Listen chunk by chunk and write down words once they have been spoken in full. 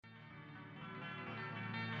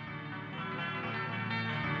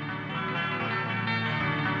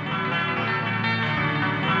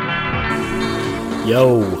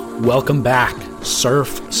Yo, welcome back,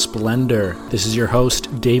 Surf Splendor. This is your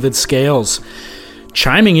host, David Scales,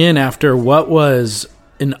 chiming in after what was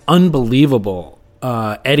an unbelievable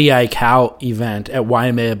Eddie Aikau event at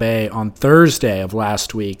Waimea Bay on Thursday of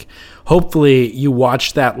last week. Hopefully you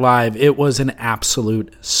watched that live. It was an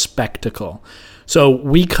absolute spectacle. So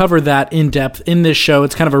we cover that in depth in this show.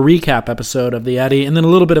 It's kind of a recap episode of the Eddie, and then a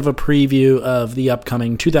little bit of a preview of the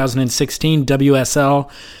upcoming 2016 WSL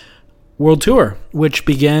World Tour, which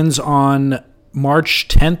begins on March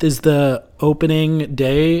 10th is the opening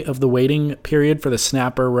day of the waiting period for the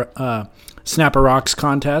Snapper Rocks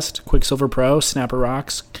contest, Quicksilver Pro, Snapper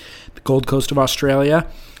Rocks, the Gold Coast of Australia.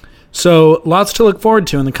 So lots to look forward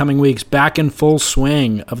to in the coming weeks, back in full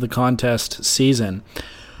swing of the contest season.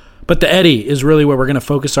 But the Eddie is really where we're going to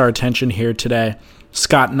focus our attention here today.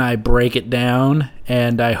 Scott and I break it down,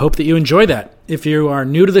 and I hope that you enjoy that. If you are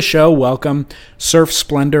new to the show, welcome.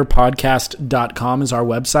 surfsplendorpodcast.com is our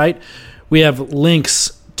website. We have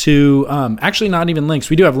links to, actually not even links,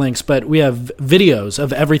 we do have links, but we have videos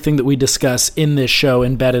of everything that we discuss in this show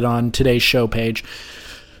embedded on today's show page.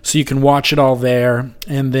 So you can watch it all there.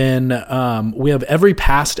 And then we have every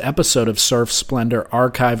past episode of Surf Splendor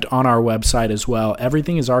archived on our website as well.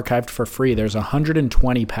 Everything is archived for free. There's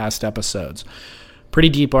 120 past episodes. Pretty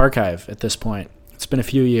deep archive at this point. It's been a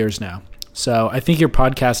few years now. So I think your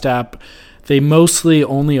podcast app, they mostly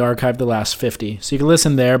only archive the last 50. So you can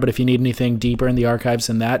listen there, but if you need anything deeper in the archives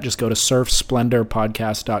than that, just go to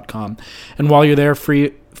surfsplendorpodcast.com. And while you're there,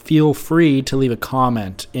 feel free to leave a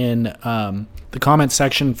comment in the comment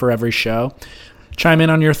section for every show. Chime in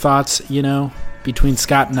on your thoughts, between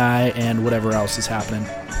Scott and I and whatever else is happening.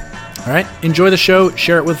 All right, enjoy the show,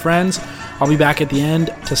 share it with friends. I'll be back at the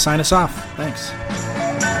end to sign us off. Thanks.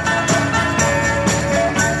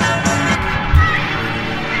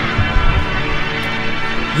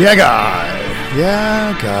 Yeah,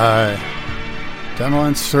 guy. Down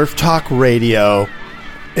on Surf Talk Radio.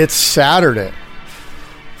 It's Saturday,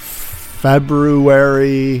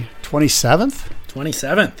 February 27th?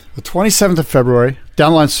 27th. The 27th of February.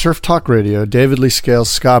 Downline Surf Talk Radio. David Lee Scales,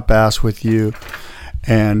 Scott Bass with you.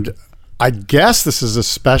 And I guess this is a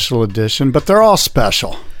special edition, but they're all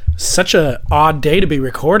special. Such an odd day to be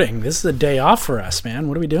recording. This is a day off for us, man.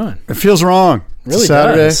 What are we doing? It feels wrong. Really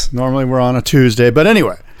Saturday. Does. Normally we're on a Tuesday. But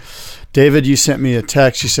anyway, David, you sent me a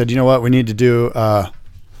text. You said, you know what? We need to do a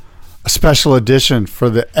special edition for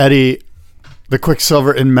the Eddie, the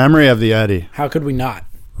Quicksilver in memory of the Eddie. How could we not?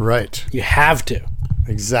 Right. You have to.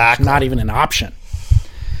 Exactly. It's not even an option.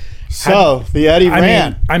 So the Eddie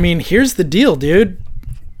ran. I mean, here's the deal, dude.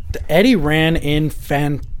 The Eddie ran in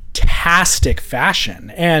fantastic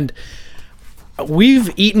fashion. And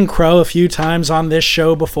we've eaten crow a few times on this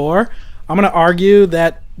show before. I'm going to argue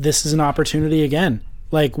that this is an opportunity again.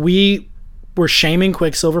 Like, we were shaming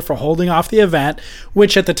Quicksilver for holding off the event,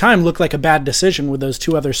 which at the time looked like a bad decision with those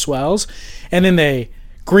two other swells. And then they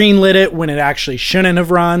greenlit it when it actually shouldn't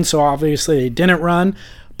have run, so obviously they didn't run.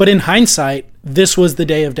 But in hindsight, this was the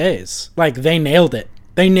day of days. Like, they nailed it.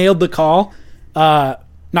 They nailed the call, not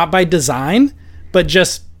by design, but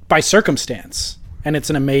just by circumstance. And it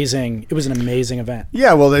was an amazing event.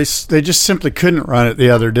 Yeah, well, they just simply couldn't run it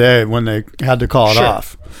the other day when they had to call it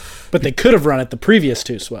off. But they could have run it the previous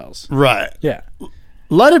two swells. Right. Yeah.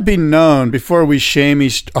 Let it be known before we shame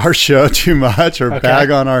our show too much or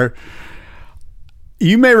bag on our...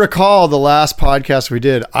 You may recall the last podcast we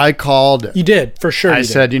did. I called it. You did, for sure. I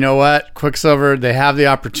said, you know what? Quicksilver, they have the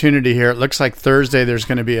opportunity here. It looks like Thursday there's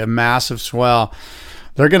going to be a massive swell.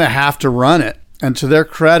 They're going to have to run it. And to their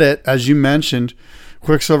credit, as you mentioned,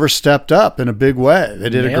 Quicksilver stepped up in a big way. They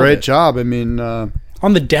did a great job. I mean...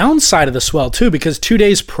 on the downside of the swell, too, because 2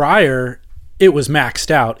 days prior, it was maxed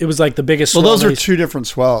out. It was like the biggest swell. Well, those are two different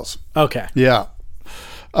swells. Okay. Yeah.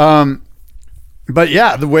 But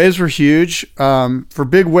yeah, the waves were huge. For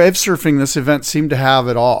big wave surfing, this event seemed to have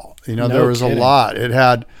it all. There was a lot. It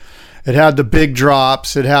had the big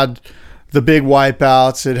drops. It had the big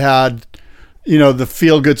wipeouts. It had, the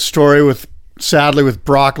feel-good story sadly with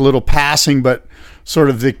Brock a little passing, but sort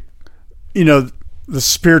of the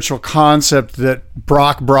spiritual concept that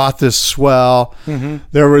Brock brought this swell. Mm-hmm.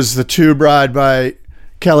 There was the tube ride by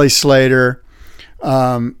Kelly Slater.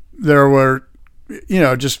 There were,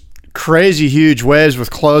 just crazy huge waves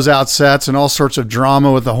with closeout sets and all sorts of drama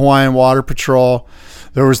with the Hawaiian Water Patrol.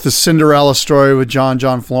 There was the Cinderella story with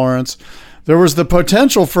John Florence. There was the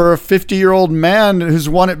potential for a 50-year-old man who's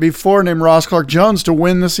won it before named Ross Clark-Jones to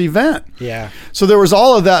win this event. Yeah. So there was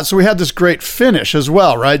all of that. So we had this great finish as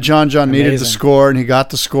well, right? John needed the score, and he got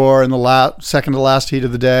the score in the second to last heat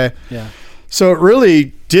of the day. Yeah. So it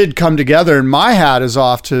really did come together. And my hat is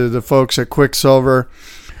off to the folks at Quicksilver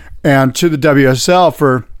and to the WSL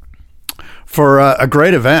for a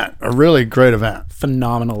great event, a really great event.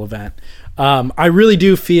 Phenomenal event. I really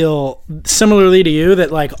do feel similarly to you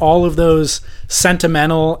that like all of those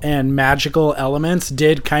sentimental and magical elements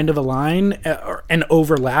did kind of align and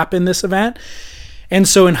overlap in this event. And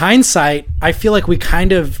so in hindsight, I feel like we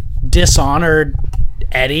kind of dishonored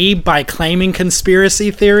Eddie by claiming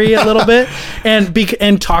conspiracy theory a little bit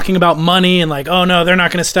and talking about money and like, oh no, they're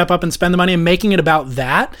not going to step up and spend the money, and making it about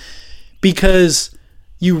that, because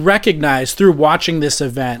you recognize through watching this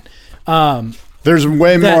event, there's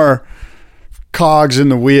way more cogs in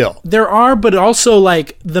the wheel. There are, but also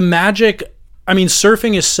like the magic. I mean,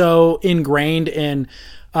 surfing is so ingrained in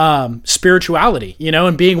spirituality, you know,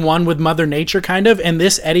 and being one with Mother Nature kind of. And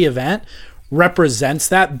this Eddie event represents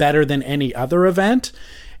that better than any other event.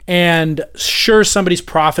 And sure, somebody's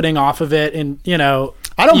profiting off of it. And, you know,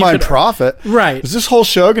 I don't mind profit. Right. Is this whole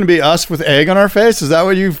show going to be us with egg on our face? Is that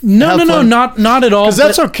what you've No, not at all. Because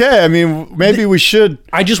that's okay. I mean, maybe we should.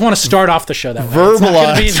 I just want to start off the show that way.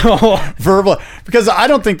 Verbalize. Because I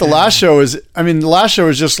don't think the last show is. I mean, the last show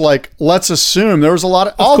is just like, let's assume there was a lot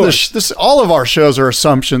of all of our shows are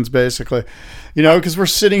assumptions, basically. You know, because we're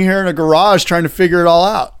sitting here in a garage trying to figure it all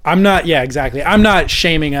out. Exactly. I'm not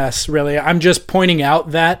shaming us, really. I'm just pointing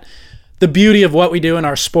out that the beauty of what we do in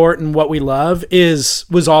our sport and what we love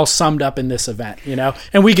was all summed up in this event, you know,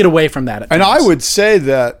 and we get away from that. And I would say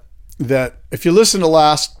that if you listen to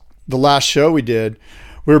the last show we did,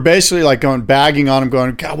 we were basically like bagging on them,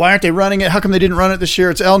 going, God, why aren't they running it? How come they didn't run it this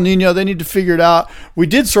year? It's El Nino. They need to figure it out. We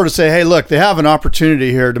did sort of say, hey, look, they have an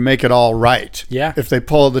opportunity here to make it all right. Yeah. If they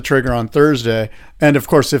pull the trigger on Thursday. And of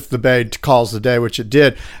course, if the Bay calls the day, which it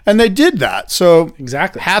did. And they did that. So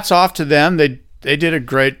exactly. Hats off to them. They did a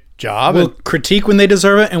great job. We'll critique when they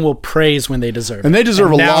deserve it, and we'll praise when they deserve it. And they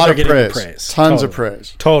deserve a lot of praise. Tons of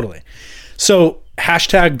praise. Totally. So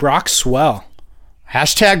hashtag Brock Swell.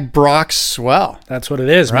 Hashtag Brock Swell. That's what it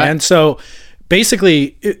is, right, man. So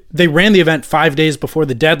basically, they ran the event 5 days before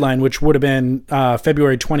the deadline, which would have been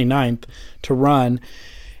February 29th to run.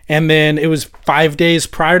 And then it was 5 days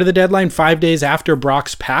prior to the deadline, 5 days after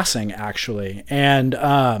Brock's passing, actually. And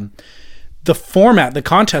the format, the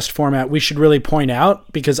contest format, we should really point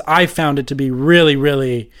out, because I found it to be really,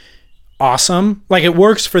 really awesome. Like, it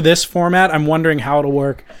works for this format. I'm wondering how it'll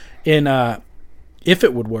work if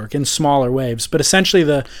it would work in smaller waves. But essentially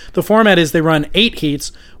the format is they run 8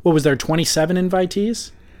 heats. What was there, 27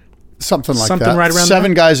 invitees? Something like that. Right around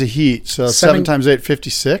 7 guys a heat. So 7 times 8,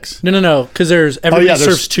 56? No. Because everybody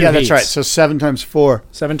surfs 2 heats. Yeah, that's right. So 7 times 4.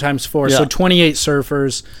 7 times 4. Yeah. So 28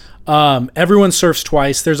 surfers. Everyone surfs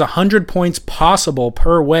twice. There's 100 points possible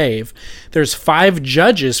per wave. There's 5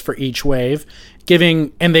 judges for each wave,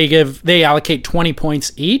 they allocate 20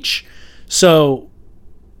 points each. So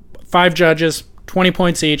 5 judges, 20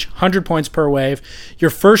 points each, 100 points per wave. Your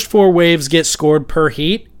first 4 waves get scored per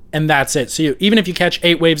heat, and that's it. So even if you catch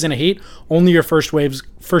 8 waves in a heat, only your first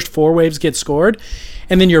 4 waves get scored.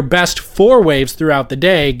 And then your best 4 waves throughout the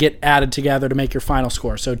day get added together to make your final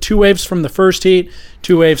score. So 2 waves from the first heat,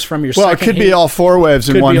 2 waves from your second heat. Well, it could be all 4 waves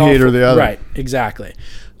in one heat or the other. Right, exactly.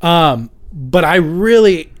 But I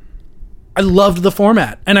loved the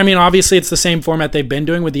format. And I mean, obviously it's the same format they've been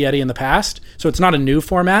doing with the Eddie in the past. So it's not a new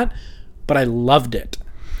format, but I loved it.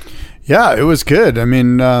 Yeah, it was good. I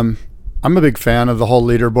mean, I'm a big fan of the whole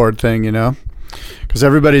leaderboard thing, you know, because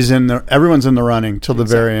everyone's in the running till the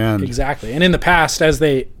very end. Exactly. And in the past, as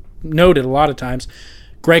they noted a lot of times,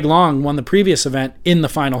 Greg Long won the previous event in the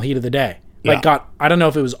final heat of the day. Like, I don't know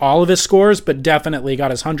if it was all of his scores, but definitely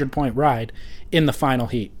got his 100-point ride in the final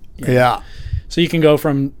heat. Yeah. So you can go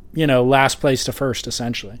from, last place to first,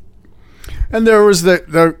 essentially. And there was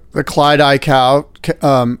the Clyde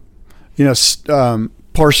Aikau,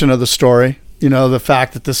 portion of the story. The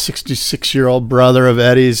fact that the 66-year-old brother of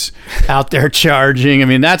Eddie's out there charging. I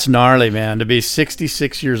mean, that's gnarly, man, to be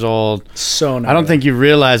 66 years old. So gnarly. I don't think you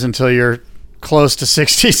realize until you're close to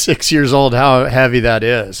 66 years old how heavy that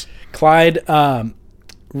is. Clyde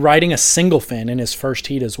riding a single fin in his first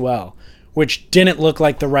heat as well, which didn't look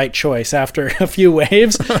like the right choice after a few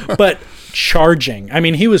waves, but charging. I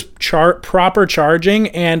mean, he was proper charging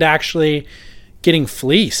and actually getting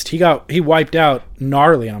fleeced. He wiped out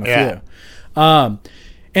gnarly on a few.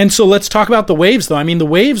 And so let's talk about the waves, though. I mean, the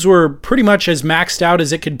waves were pretty much as maxed out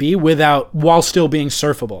as it could be while still being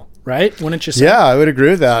surfable, right? Wouldn't you say? Yeah, I would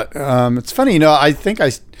agree with that. It's funny, I think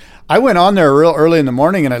I I went on there real early in the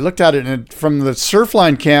morning and I looked at it, and from the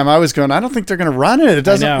Surfline cam, I was going, I don't think they're going to run it. It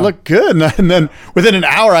doesn't look good. And then within an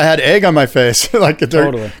hour, I had egg on my face. Like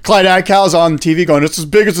Totally. Clyde Aikau's on TV going, it's as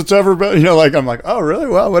big as it's ever been. I'm like, oh, really?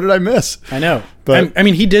 Well, what did I miss? I know. But I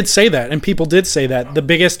mean, he did say that, and people did say that. The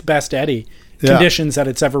biggest, best eddy conditions that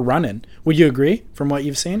it's ever run in. Would you agree from what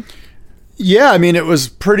you've seen? Yeah, I mean, it was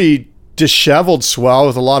pretty disheveled swell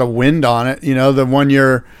with a lot of wind on it. The 1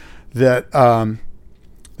 year that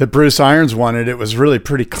Bruce Irons won it was really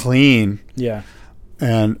pretty clean. Yeah.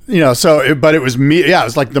 And, but it was it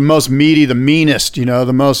was like the most meaty, the meanest,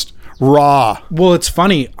 the most raw. Well, it's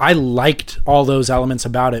funny. I liked all those elements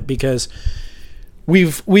about it because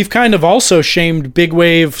we've kind of also shamed big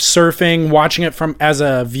wave surfing, watching it from as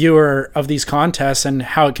a viewer of these contests and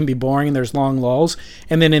how it can be boring and there's long lulls.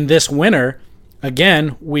 And then in this winter,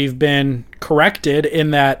 again, we've been corrected in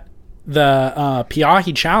that the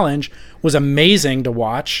Piahi Challenge was amazing to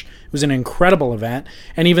watch. It was an incredible event.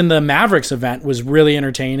 And even the Mavericks event was really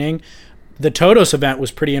entertaining. The Todos event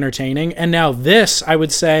was pretty entertaining. And now this, I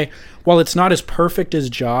would say, while it's not as perfect as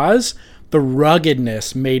Jaws, the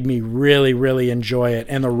ruggedness made me really, really enjoy it,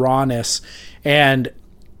 and the rawness and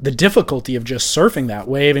the difficulty of just surfing that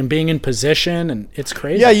wave and being in position, and it's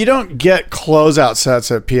crazy. Yeah, you don't get closeout sets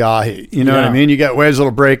at Piahi. You know what I mean? You get waves that'll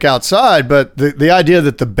break outside, but the idea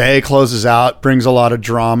that the bay closes out brings a lot of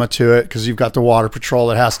drama to it because you've got the water patrol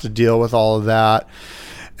that has to deal with all of that.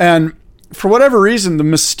 And for whatever reason, the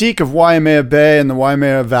mystique of Waimea Bay and the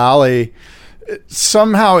Waimea Valley,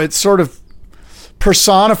 somehow it sort of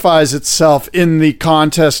personifies itself in the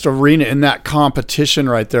contest arena, in that competition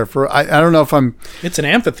right there. I don't know if it's an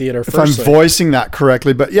amphitheater, if I'm voicing that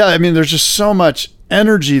correctly, but yeah, I mean, there's just so much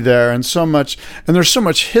energy there and there's so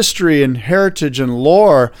much history and heritage and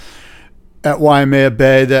lore at Waimea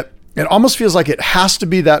Bay that it almost feels like it has to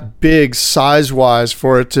be that big size-wise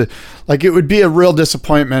for it to, like, it would be a real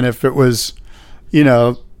disappointment if it was,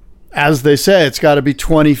 as they say, it's got to be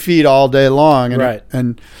 20 feet all day long. And, right.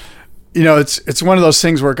 It's one of those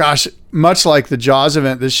things where, gosh, much like the Jaws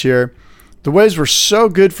event this year, the waves were so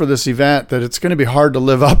good for this event that it's going to be hard to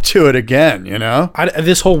live up to it again,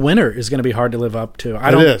 This whole winter is going to be hard to live up to.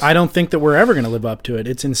 I don't think that we're ever going to live up to it.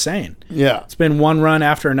 It's insane. Yeah. It's been one run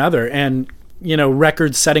after another, and,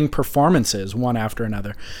 record-setting performances one after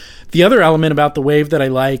another. The other element about the wave that I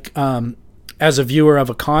like as a viewer of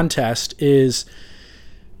a contest is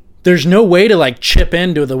there's no way to like chip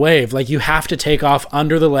into the wave. Like, you have to take off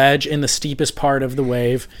under the ledge in the steepest part of the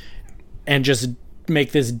wave and just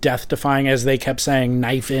make this death-defying, as they kept saying,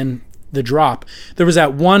 knife in the drop. There was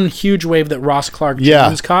that one huge wave that Ross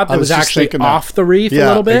Clark-Jones caught that was actually off the reef a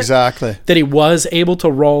little bit. Exactly. That he was able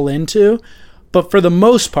to roll into. But for the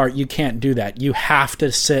most part, you can't do that. You have to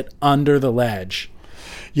sit under the ledge.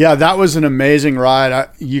 Yeah, that was an amazing ride.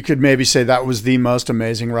 You could maybe say that was the most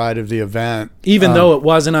amazing ride of the event. Even though it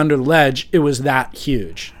wasn't under the ledge, it was that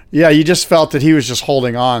huge. Yeah, you just felt that he was just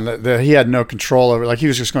holding on, that he had no control over it. Like, he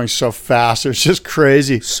was just going so fast. It was just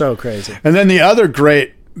crazy. So crazy. And then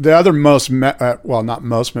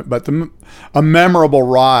a memorable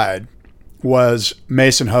ride was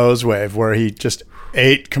Mason Ho's wave, where he just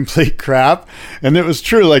ate complete crap. And it was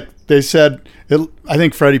true. Like they said, I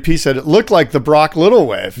think Freddie P said it looked like the Brock Little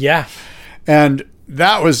wave. Yeah. And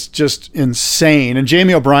that was just insane. And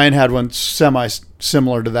Jamie O'Brien had one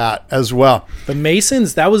semi-similar to that as well. But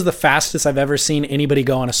Mason's, that was the fastest I've ever seen anybody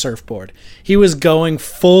go on a surfboard. He was going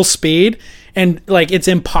full speed, and like, it's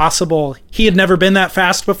impossible. He had never been that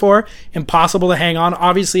fast before. Impossible to hang on.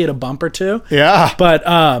 Obviously, at a bump or two. Yeah. But,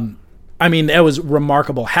 I mean, that was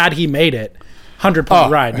remarkable. Had he made it,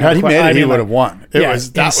 100-point ride. Had he made it, he would have won. That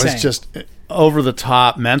insane. was just over the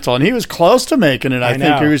top mental, and he was close to making it. I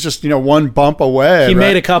think he was just one bump away. He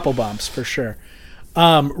made a couple bumps for sure.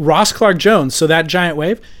 Ross Clark-Jones, so that giant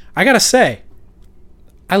wave, I gotta say,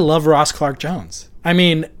 I love Ross Clark-Jones. I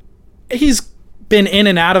mean, he's been in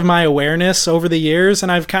and out of my awareness over the years,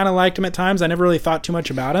 and I've kind of liked him at times. I never really thought too much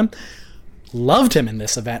about him. Loved him in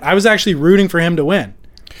this event. I was actually rooting for him to win.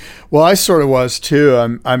 Well, I sort of was too.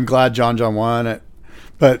 I'm glad John won it,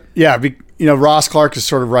 but yeah, Ross Clark is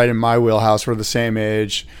sort of right in my wheelhouse. We're the same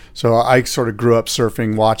age, so I sort of grew up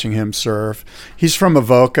surfing, watching him surf. He's from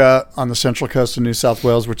Avoca on the central coast of New South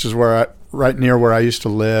Wales, which is right near where I used to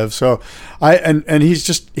live. So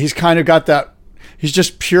he's kind of got that. He's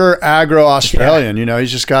just pure aggro Australian. Yeah.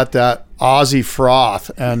 He's just got that Aussie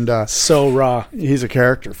froth, and so raw. He's a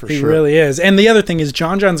character for sure. He really is. And the other thing is,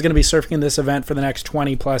 John's going to be surfing in this event for the next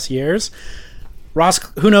 20 plus years. Ross,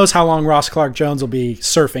 who knows how long Ross Clark-Jones will be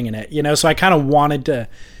surfing in it, So I kind of wanted to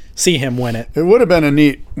see him win it. It would have been a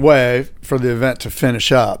neat way for the event to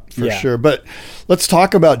finish up, for sure. But let's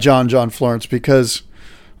talk about John Florence because,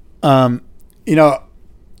 aside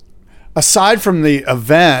from the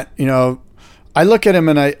event, I look at him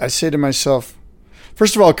and I say to myself,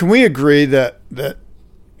 first of all, can we agree that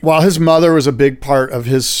while his mother was a big part of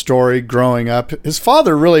his story growing up, his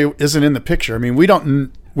father really isn't in the picture. I mean, we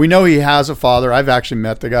know he has a father. I've actually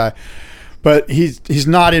met the guy, but he's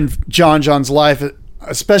not in John's life,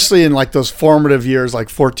 especially in like those formative years, like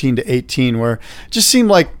 14 to 18, where it just seemed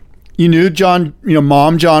like you knew John,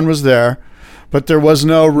 Mom John was there, but there was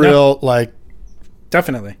no real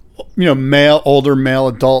definitely, older male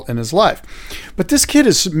adult in his life. But this kid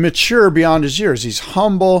is mature beyond his years. He's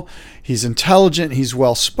humble. He's intelligent. He's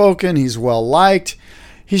well-spoken. He's well-liked.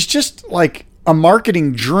 He's just like a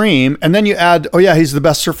marketing dream. And then you add, he's the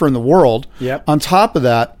best surfer in the world. Yep. On top of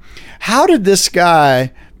that, how did this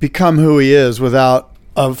guy become who he is without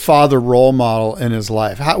a father role model in his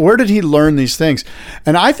life? Where did he learn these things?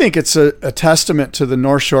 And I think it's a testament to the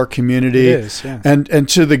North Shore community. It is, yeah. And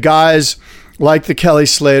to the guys like the Kelly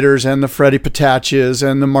Slaters and the Freddie Patachis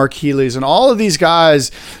and the Mark Healy's and all of these guys,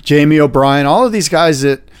 Jamie O'Brien, all of these guys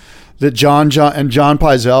that John and John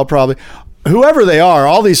Pizell, probably, whoever they are,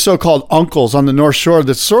 all these so-called uncles on the North Shore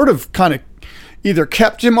that sort of kind of either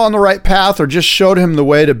kept him on the right path or just showed him the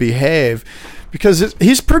way to behave, because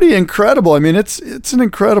he's pretty incredible. I mean, it's an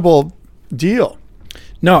incredible deal.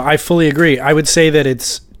 No, I fully agree. I would say that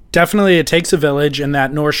it takes a village, and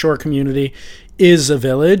that North Shore community is a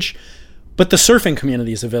village. But the surfing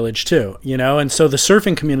community is a village too, and so the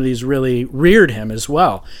surfing community's really reared him as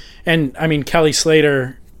well. And I mean, Kelly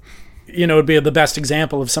Slater, would be the best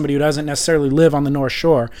example of somebody who doesn't necessarily live on the North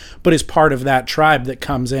Shore, but is part of that tribe that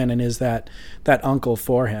comes in and is that uncle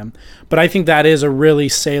for him. But I think that is a really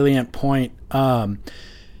salient point,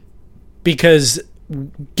 because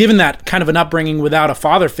given that kind of an upbringing without a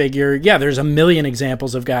father figure, there's a million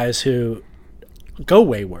examples of guys who go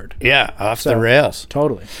wayward. Yeah, off the rails.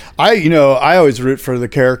 Totally. I always root for the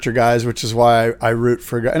character guys, which is why I root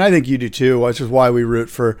for, and I think you do too, which is why we root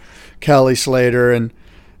for Kelly Slater and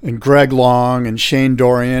Greg Long and Shane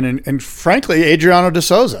Dorian and frankly, Adriano de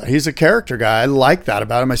Souza. He's a character guy. I like that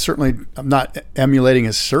about him. I'm not emulating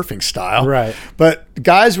his surfing style. Right. But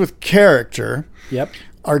guys with character. Yep.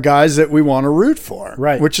 Are guys that we want to root for,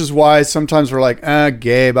 right? Which is why sometimes we're like,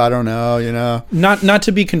 Gabe, I don't know, Not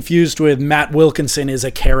to be confused with Matt Wilkinson is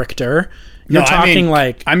a character. You're talking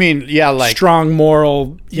like strong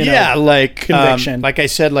moral, conviction. Like I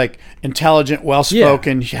said, like intelligent,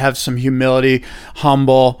 well-spoken, have some humility,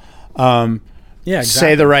 humble, exactly.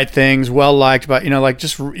 Say the right things, well-liked, but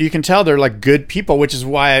just you can tell they're like good people, which is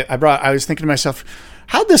why I was thinking to myself,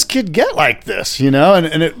 how'd this kid get like this, and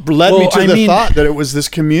it led me to the thought that it was this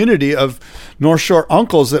community of North Shore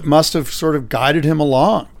uncles that must have sort of guided him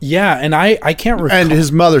along. Yeah, and I can't recall. And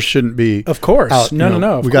his mother shouldn't be. Of course. Out,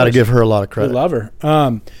 No. We got to give her a lot of credit. We love her.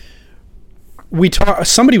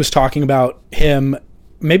 Somebody was talking about him,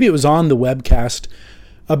 maybe it was on the webcast,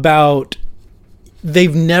 about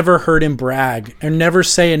they've never heard him brag or never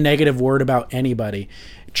say a negative word about anybody.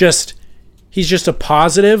 He's just a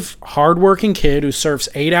positive, hardworking kid who surfs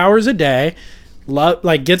 8 hours a day,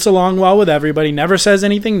 gets along well with everybody, never says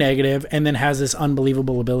anything negative, and then has this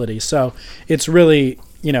unbelievable ability. So it's really,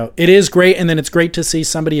 it is great, and then it's great to see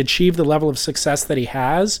somebody achieve the level of success that he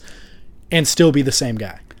has and still be the same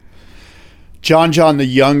guy. John, the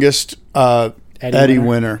youngest Eddie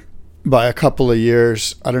winner by a couple of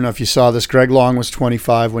years. I don't know if you saw this. Greg Long was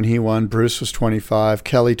 25 when he won. Bruce was 25.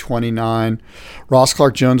 Kelly 29. Ross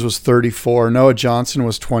Clark Jones was 34. Noah Johnson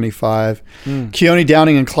was 25. Keone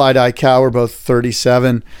Downing and Clyde Aikau were both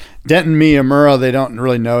 37. Denton Miyamura, they don't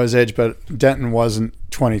really know his age, but Denton wasn't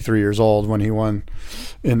 23 years old when he won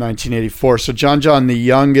in 1984. So John, the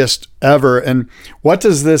youngest ever. And what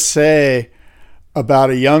does this say about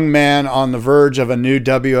a young man on the verge of a new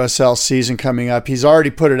WSL season coming up? He's already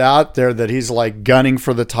put it out there that he's like gunning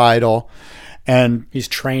for the title, and he's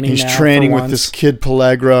training with this kid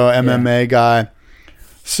Pellegro, MMA guy.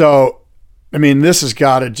 So, I mean, this has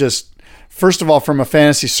got to just, first of all, from a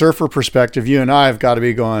fantasy surfer perspective, you and I have got to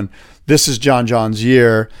be going, this is John's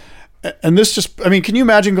year. And this just, I mean, can you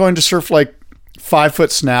imagine going to surf like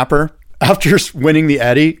 5-foot snapper after winning the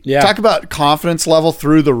Eddie? Yeah. Talk about confidence level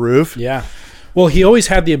through the roof. Yeah. Well, he always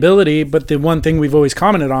had the ability, but the one thing we've always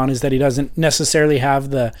commented on is that he doesn't necessarily have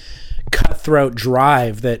the cutthroat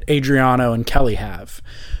drive that Adriano and Kelly have.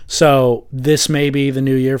 So this may be the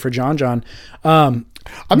new year for John. I'm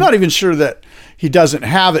not even sure that he doesn't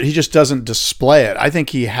have it. He just doesn't display it. I think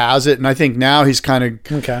he has it. And I think now he's kind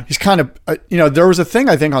of, there was a thing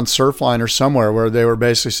I think on Surfline or somewhere where they were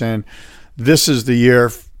basically saying, this is the year,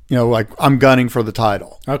 like I'm gunning for the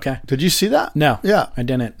title. Okay. Did you see that? No. Yeah. I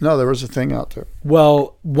didn't. No, there was a thing out there.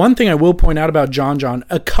 Well, one thing I will point out about John,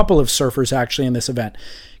 a couple of surfers actually in this event.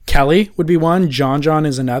 Kelly would be one. John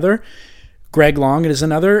is another. Greg Long is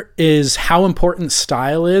another, is how important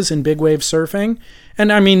style is in big wave surfing.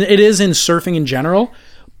 And I mean, it is in surfing in general,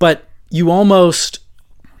 but you almost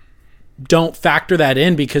don't factor that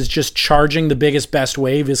in because just charging the biggest, best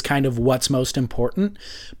wave is kind of what's most important.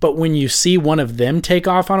 But when you see one of them take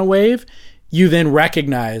off on a wave, you then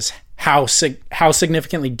recognize how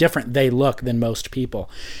significantly different they look than most people.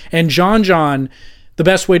 And John, the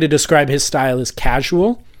best way to describe his style is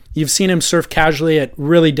casual. You've seen him surf casually at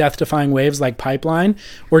really death-defying waves like Pipeline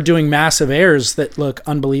or doing massive airs that look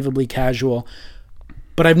unbelievably casual.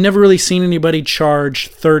 But I've never really seen anybody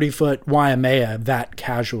charge 30-foot Waimea that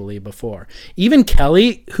casually before. Even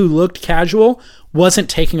Kelly, who looked casual, wasn't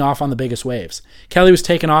taking off on the biggest waves. Kelly was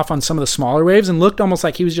taking off on some of the smaller waves and looked almost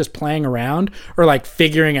like he was just playing around or like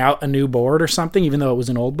figuring out a new board or something, even though it was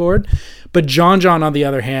an old board. But John, on the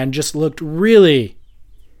other hand, just looked really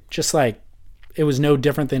just like it was no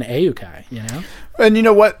different than Aikau, And you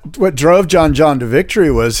know what drove John to victory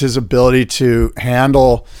was his ability to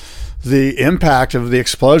handle the impact of the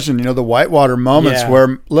explosion, the whitewater moments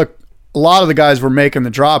where, look, a lot of the guys were making the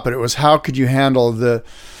drop, but it was how could you handle the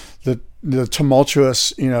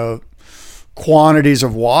tumultuous, quantities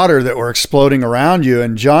of water that were exploding around you.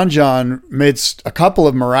 And John made a couple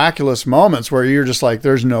of miraculous moments where you're just like,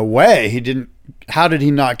 there's no way how did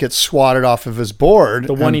he not get swatted off of his board?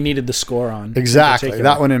 The one he needed the score on. Exactly.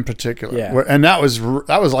 That one in particular. Yeah. And that was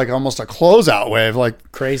like almost a closeout wave.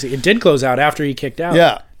 Like crazy. It did close out after he kicked out.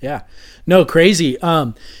 Yeah. Yeah. No, crazy.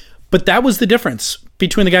 But that was the difference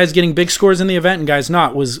between the guys getting big scores in the event and guys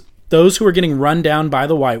not, was those who were getting run down by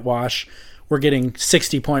the whitewash were getting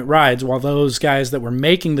 60-point rides, while those guys that were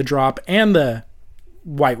making the drop and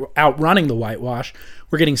outrunning the whitewash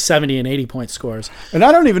were getting 70 and 80-point scores. And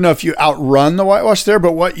I don't even know if you outrun the whitewash there,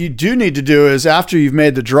 but what you do need to do is after you've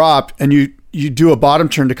made the drop and you do a bottom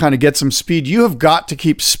turn to kind of get some speed, you have got to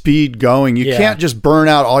keep speed going. You can't just burn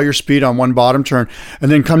out all your speed on one bottom turn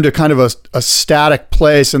and then come to kind of a static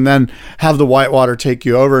place and then have the whitewater take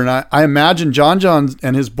you over. And I imagine John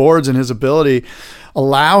and his boards and his ability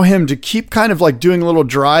allow him to keep kind of like doing little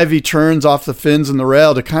drivey turns off the fins and the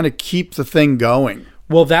rail to kind of keep the thing going.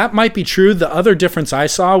 Well, that might be true. The other difference I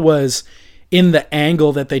saw was in the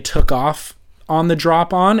angle that they took off on the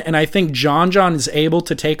drop on. And I think John is able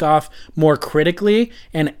to take off more critically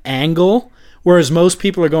and angle, whereas most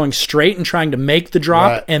people are going straight and trying to make the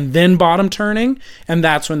drop and then bottom turning. And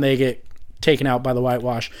that's when they get taken out by the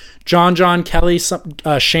whitewash. John, Kelly,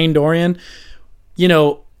 Shane Dorian,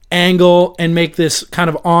 angle and make this kind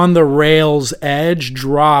of on the rails edge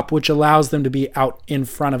drop, which allows them to be out in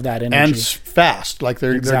front of that energy. And fast, like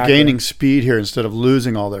they're gaining speed here instead of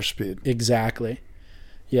losing all their speed. Exactly.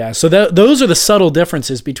 Yeah, so those are the subtle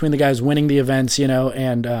differences between the guys winning the events,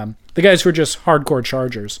 and the guys who are just hardcore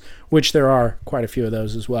chargers, which there are quite a few of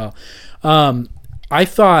those as well. I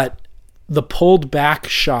thought the pulled back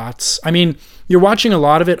shots, I mean, you're watching a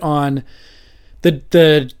lot of it on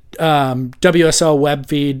the WSL web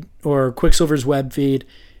feed or Quicksilver's web feed,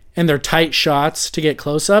 and they're tight shots to get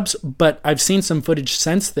close-ups, but I've seen some footage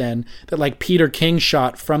since then that like Peter King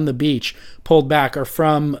shot from the beach pulled back or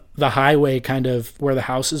from the highway kind of where the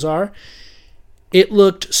houses are. It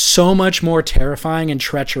looked so much more terrifying and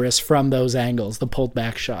treacherous from those angles, the pulled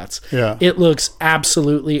back shots. Yeah. It looks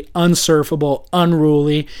absolutely unsurfable,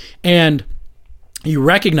 unruly, and you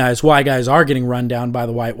recognize why guys are getting run down by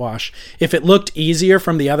the whitewash. If it looked easier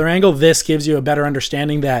from the other angle, this gives you a better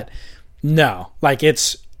understanding that no, like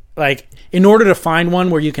it's like in order to find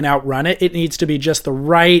one where you can outrun it, it needs to be just the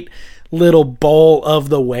right little bowl of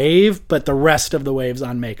the wave, but the rest of the wave's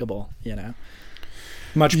unmakeable,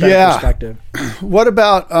 Much better perspective. What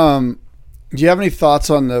about, do you have any thoughts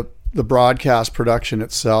on the broadcast production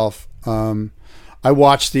itself? I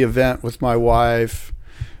watched the event with my wife,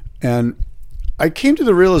 and I came to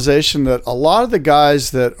the realization that a lot of the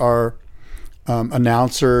guys that are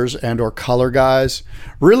announcers and or color guys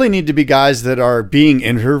really need to be guys that are being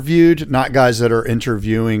interviewed, not guys that are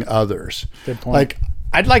interviewing others. Good point. Like,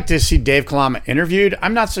 I'd like to see Dave Kalama interviewed.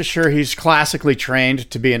 I'm not so sure he's classically trained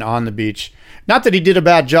to be an on the beach. Not that he did a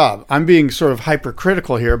bad job. I'm being sort of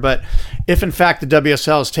hypercritical here, but if in fact the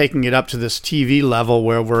WSL is taking it up to this TV level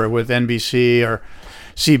where we're with NBC or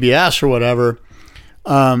CBS or whatever,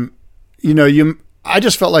 I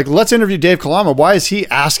just felt like, let's interview Dave Kalama. Why is he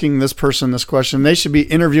asking this person this question? They should be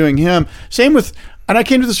interviewing him. Same with, and I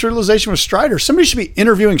came to this realization with Strider. Somebody should be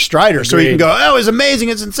interviewing Strider so he can go, oh, it's amazing,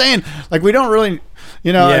 it's insane. Like, we don't really,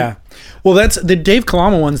 Yeah. Well, that's the Dave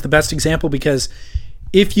Kalama one's the best example, because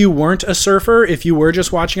if you weren't a surfer, if you were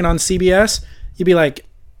just watching it on CBS, you'd be like,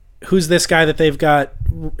 who's this guy that they've got?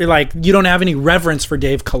 Like, you don't have any reverence for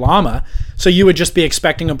Dave Kalama, so you would just be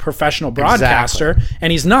expecting a professional broadcaster,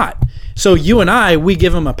 and he's not. So you and I, we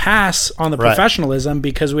give him a pass on the professionalism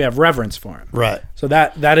because we have reverence for him. Right. So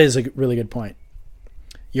that is a really good point.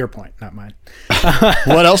 Your point, not mine.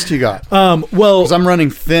 What else do you got? Well, because I'm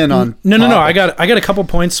running thin on. No. I got a couple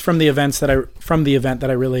points from the event that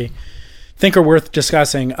I really think are worth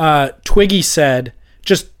discussing. Twiggy said,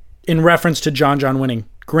 just in reference to John winning,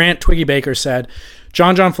 Grant Twiggy Baker said,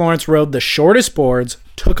 John Florence rode the shortest boards,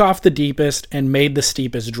 took off the deepest, and made the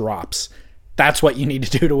steepest drops. That's what you need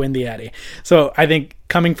to do to win the Eddie. So I think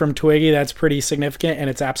coming from Twiggy, that's pretty significant, and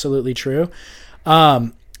it's absolutely true.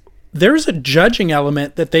 There's a judging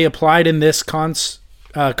element that they applied in this contest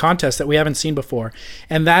that we haven't seen before,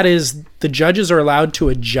 and that is the judges are allowed to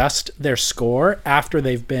adjust their score after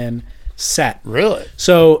they've been set. Really?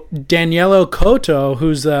 So Danielo Couto,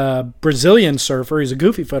 who's a Brazilian surfer, he's a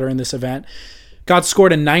goofy footer in this event, got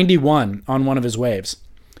scored a 91 on one of his waves.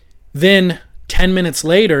 Then 10 minutes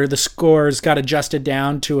later, the scores got adjusted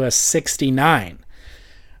down to a 69.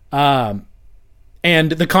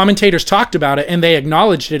 And the commentators talked about it, and they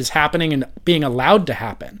acknowledged it as happening and being allowed to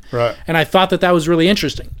happen. Right. And I thought that was really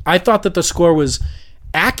interesting. I thought that the score was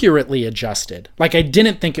accurately adjusted. Like, I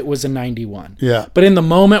didn't think it was a 91. Yeah. But in the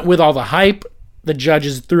moment with all the hype, the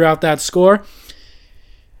judges threw out that score.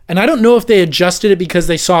 And I don't know if they adjusted it because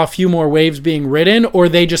they saw a few more waves being ridden, or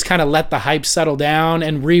they just kind of let the hype settle down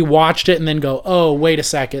and rewatched it and then go, oh, wait a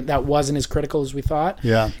second, that wasn't as critical as we thought.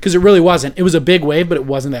 Yeah. Because it really wasn't. It was a big wave, but it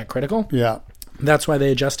wasn't that critical. Yeah. That's why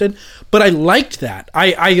they adjusted. But I liked that.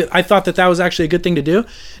 I thought that was actually a good thing to do.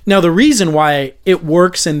 Now, the reason why it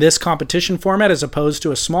works in this competition format as opposed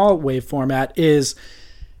to a small wave format is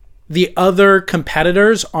the other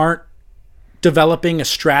competitors aren't developing a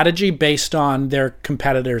strategy based on their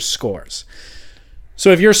competitors' scores.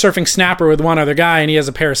 So if you're surfing snapper with one other guy and he has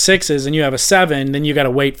a pair of 6s and you have a 7, then you got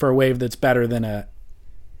to wait for a wave that's better than a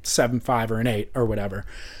 7.5 or an 8 or whatever.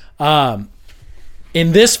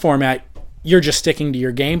 In this format, you're just sticking to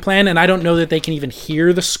your game plan, and I don't know that they can even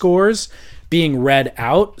hear the scores being read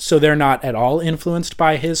out, so they're not at all influenced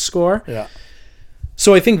by his score. Yeah.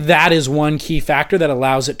 So I think that is one key factor that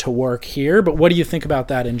allows it to work here, but what do you think about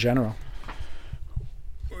that in general?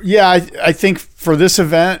 Yeah, I think for this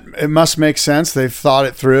event, it must make sense. They've thought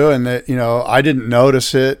it through, and that, I didn't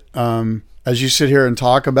notice it. As you sit here and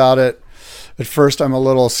talk about it, at first I'm a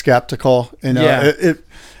little skeptical.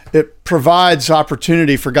 It provides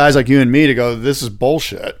opportunity for guys like you and me to go, this is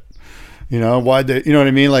bullshit. Why they, you know what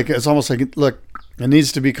I mean? Like, it's almost like, look, it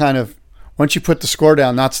needs to be kind of, once you put the score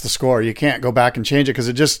down, that's the score. You can't go back and change it because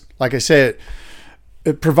it just, like I say,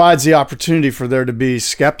 it provides the opportunity for there to be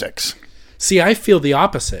skeptics. See, I feel the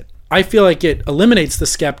opposite. I feel like it eliminates the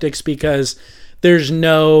skeptics because there's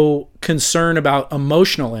no concern about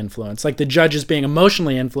emotional influence, like the judges being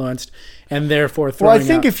emotionally influenced and therefore throwing Well, I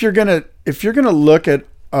think if you're gonna look at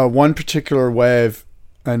one particular wave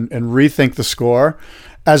and rethink the score,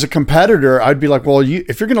 as a competitor, I'd be like, well,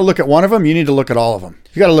 if you're going to look at one of them, you need to look at all of them.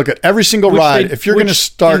 You got to look at every single ride. If you're going to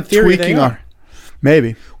start tweaking on,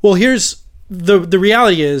 maybe. Well, here's the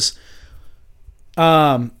reality is,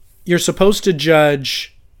 you're supposed to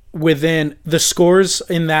judge within the scores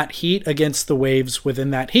in that heat against the waves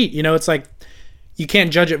within that heat. It's like you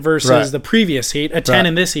can't judge it versus the previous heat. A 10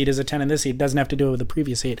 in this heat is a 10 in this heat. It doesn't have to do it with the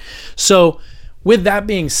previous heat. So with that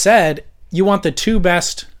being said, you want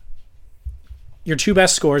your two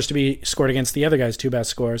best scores to be scored against the other guy's two best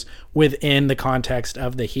scores within the context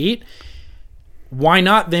of the heat. Why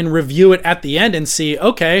not then review it at the end and see,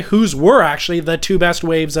 okay, whose were actually the two best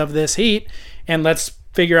waves of this heat, and let's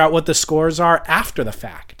figure out what the scores are after the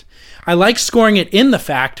fact. I like scoring it in the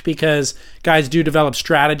fact because guys do develop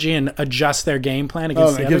strategy and adjust their game plan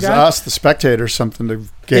against the other guy. It gives us, the spectators, something to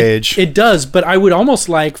gauge. It does, but I would almost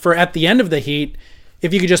like for at the end of the heat,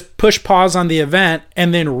 if you could just push pause on the event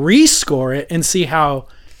and then rescore it and see how,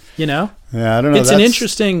 Yeah, I don't know. It's an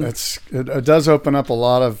interesting... It does open up a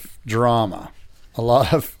lot of drama.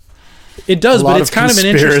 It does, but it's kind of an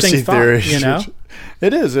interesting theories, thought,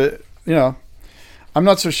 It is. I'm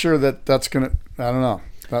not so sure that's going to... I don't know.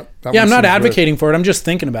 I'm not advocating for it. I'm just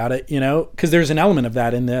thinking about it, because there's an element of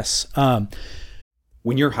that in this.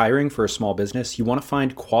 When you're hiring for a small business, you want to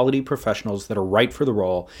find quality professionals that are right for the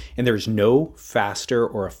role, and there's no faster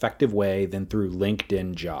or effective way than through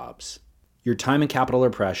LinkedIn Jobs. Your time and capital are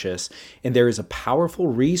precious, and there is a powerful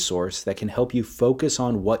resource that can help you focus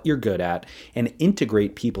on what you're good at and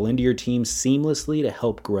integrate people into your team seamlessly to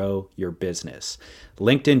help grow your business.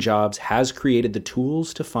 LinkedIn Jobs has created the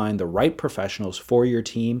tools to find the right professionals for your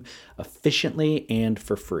team efficiently and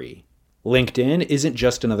for free. LinkedIn isn't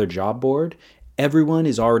just another job board. Everyone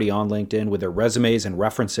is already on LinkedIn with their resumes and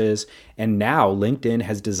references, and now LinkedIn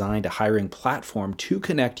has designed a hiring platform to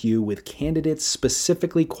connect you with candidates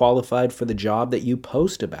specifically qualified for the job that you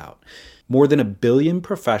post about. More than 1 billion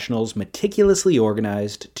professionals meticulously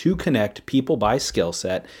organized to connect people by skill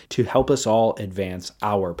set to help us all advance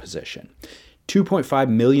our position. 2.5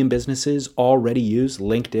 million businesses already use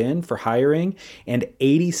LinkedIn for hiring, and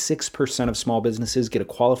 86% of small businesses get a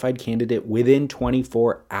qualified candidate within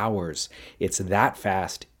 24 hours. It's that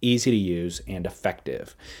fast, easy to use, and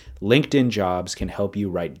effective. LinkedIn Jobs can help you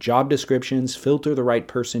write job descriptions, filter the right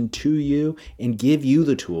person to you, and give you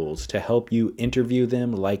the tools to help you interview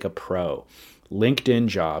them like a pro.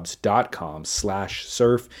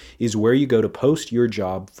 LinkedInjobs.com/surf is where you go to post your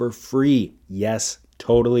job for free. Yes,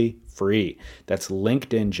 totally free. That's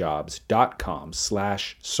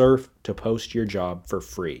linkedinjobs.com/surf to post your job for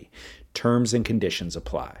free. Terms and conditions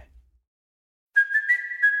apply.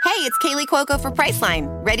 Hey, it's Kaylee Cuoco for Priceline.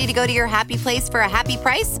 Ready to go to your happy place for a happy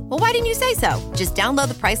price? Well, why didn't you say so? Just download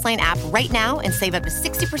the Priceline app right now and save up to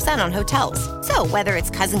 60% on hotels. So whether it's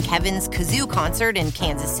Cousin Kevin's Kazoo Concert in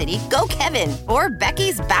Kansas City, go Kevin, or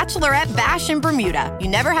Becky's Bachelorette Bash in Bermuda, you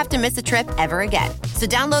never have to miss a trip ever again. So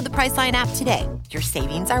download the Priceline app today. Your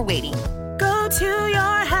savings are waiting. Go to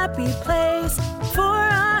your happy place for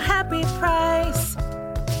a happy price.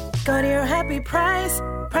 Go to your happy price,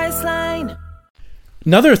 Priceline.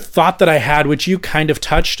 Another thought that I had, which you kind of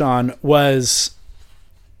touched on, was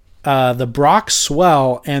the Brock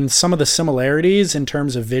swell and some of the similarities in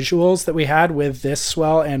terms of visuals that we had with this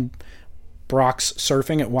swell and Brock's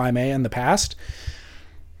surfing at Waimea in the past.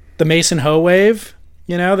 The Mason Ho wave,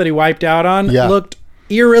 that he wiped out on, looked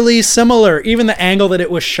eerily similar. Even the angle that it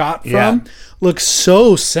was shot from looks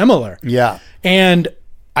so similar. Yeah. And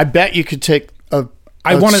I bet you could take a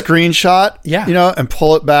want a screenshot, and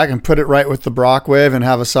pull it back and put it right with the Brock wave and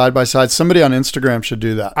have a side by side. Somebody on Instagram should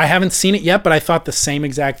do that. I haven't seen it yet, but I thought the same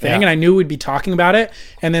exact thing, and I knew we'd be talking about it,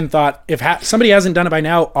 and then thought if somebody hasn't done it by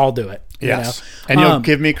now, I'll do it. Yes, and you'll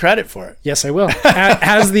give me credit for it. Yes, I will.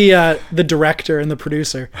 As the director and the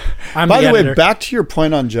producer, I'm by the editor. way, back to your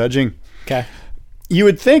point on judging. Okay, you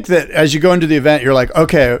would think that as you go into the event, you're like,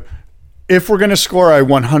 okay, if we're going to score a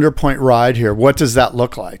 100-point ride here, what does that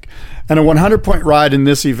look like? And a 100-point ride in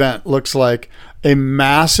this event looks like a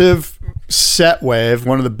massive set wave,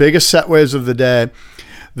 one of the biggest set waves of the day,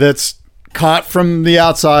 that's caught from the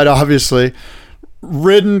outside, obviously,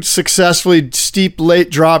 ridden successfully, steep, late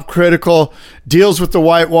drop, critical, deals with the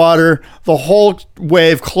white water. The whole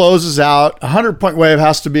wave closes out. A 100-point wave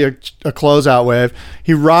has to be a closeout wave.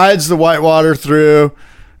 He rides the white water through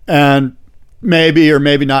and maybe or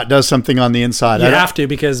maybe not does something on the inside. You have to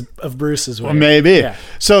because of Bruce's wave. Well, maybe. Yeah.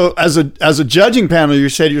 So as a judging panel, you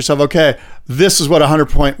say to yourself, okay, this is what a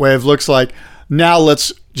 100-point wave looks like. Now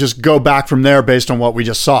let's just go back from there based on what we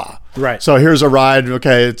just saw. Right. So here's a ride.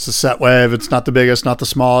 Okay, it's a set wave. It's not the biggest, not the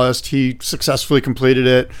smallest. He successfully completed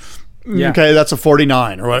it. Yeah. Okay, that's a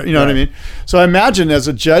 49 or what, what I mean? So I imagine as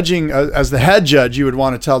a judging, as the head judge, you would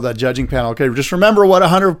want to tell that judging panel, okay, just remember what a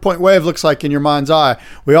 100-point wave looks like in your mind's eye.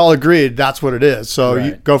 We all agreed that's what it is. So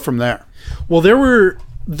you go from there. Well, there were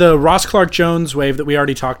the Ross Clark Jones wave that we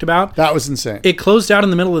already talked about. That was insane. It closed out in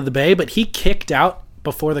the middle of the bay, but he kicked out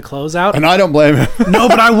before the closeout. And I don't blame him. No,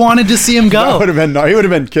 but I wanted to see him go. He would have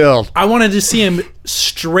been killed. I wanted to see him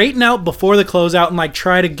straighten out before the closeout and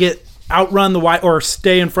try to outrun the white or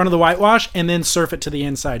stay in front of the whitewash and then surf it to the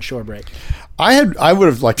inside shore break. I would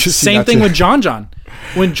have liked to see Same that thing too. with John.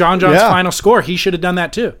 When John's final score, he should have done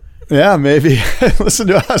that too. Yeah, maybe. Listen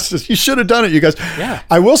to us. You should have done it, you guys. Yeah.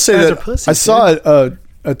 I will say that pussies, I saw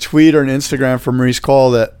a tweet or an Instagram from Maurice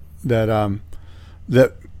Cole that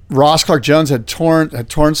Ross Clark Jones had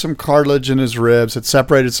torn some cartilage in his ribs, had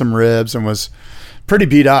separated some ribs, and was pretty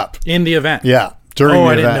beat up in the event. Yeah, during the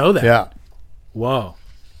event. I didn't know that. Yeah. Whoa.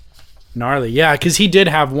 Gnarly. Yeah, because he did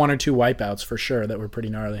have one or two wipeouts for sure that were pretty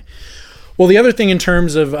gnarly. Well, the other thing in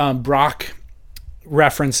terms of Brock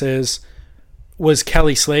references was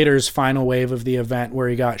Kelly Slater's final wave of the event where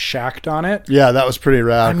he got shacked on it. Yeah, that was pretty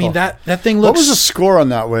radical. I mean, that thing looks... What was the score on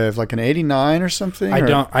that wave? Like an 89 or something?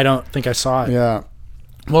 I don't think I saw it. Yeah.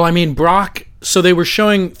 Well, I mean, Brock... So they were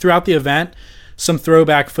showing throughout the event some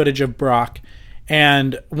throwback footage of Brock,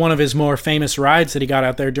 And one of his more famous rides that he got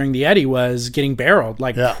out there during the Eddie was getting barreled,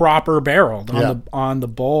 like proper barreled on the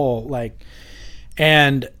bowl.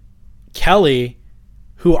 And Kelly,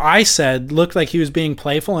 who I said looked like he was being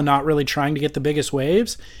playful and not really trying to get the biggest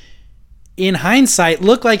waves, in hindsight,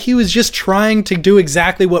 looked like he was just trying to do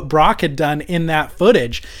exactly what Brock had done in that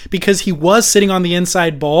footage, because he was sitting on the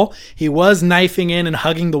inside bowl, he was knifing in and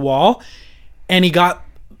hugging the wall, and he got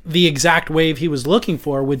the exact wave he was looking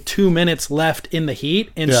for with 2 minutes left in the heat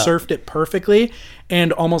and surfed it perfectly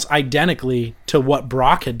and almost identically to what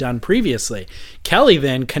Brock had done previously. Kelly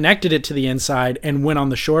then connected it to the inside and went on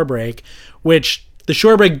the shore break, which the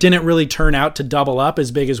shore break didn't really turn out to double up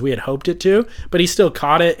as big as we had hoped it to, but he still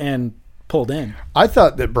caught it and pulled in. I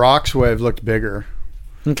thought that Brock's wave looked bigger.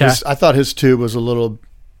 Okay. I thought his tube was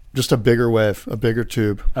just a bigger wave, a bigger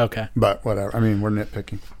tube. Okay. But whatever. I mean, we're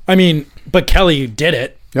nitpicking. I mean, but Kelly did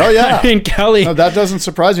it. Oh, yeah. I mean, Kelly. No, that doesn't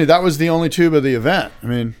surprise me. That was the only tube of the event. I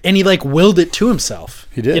mean. And he willed it to himself.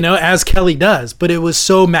 He did. As Kelly does. But it was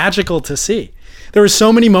so magical to see. There were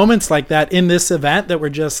so many moments like that in this event that were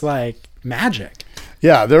just magic.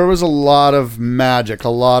 Yeah, there was a lot of magic, a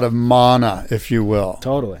lot of mana, if you will.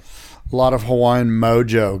 Totally. A lot of Hawaiian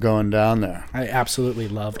mojo going down there. I absolutely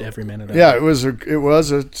loved every minute of it. Yeah, it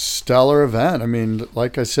was a stellar event. I mean,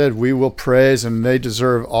 like I said, we will praise, and they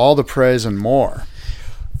deserve all the praise and more.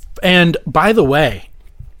 And by the way,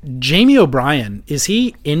 Jamie O'Brien, is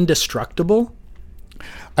he indestructible?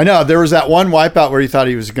 I know there was that one wipeout where he thought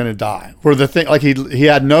he was going to die, where the thing, he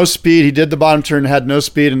had no speed. He did the bottom turn, had no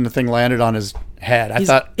speed, and the thing landed on his head. I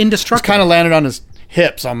thought indestructible. It kind of landed on his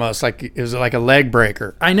hips almost, like it was like a leg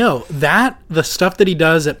breaker. I know that the stuff that he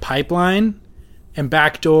does at Pipeline and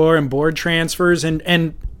backdoor and board transfers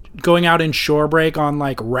and going out in shore break on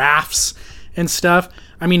rafts and stuff.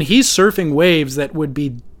 I mean, he's surfing waves that would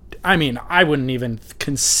be, I wouldn't even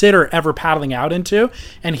consider ever paddling out into,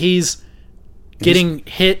 and he's getting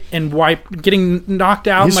hit and getting knocked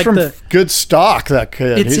out. He's from good stock, that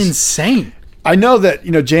kid. It's insane. I know that,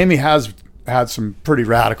 Jamie has had some pretty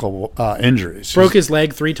radical injuries. Broke his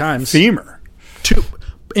leg 3 times. Femur. 2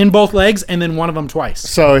 in both legs, and then one of them twice.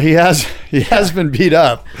 So he has been beat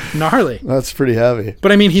up. Gnarly. That's pretty heavy.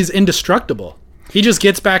 But he's indestructible. He just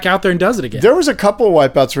gets back out there and does it again. There was a couple of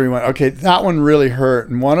wipeouts where he went, okay, that one really hurt,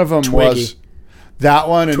 and one of them was that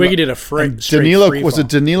one. And Twiggy did a straight Danilo, free was fall. it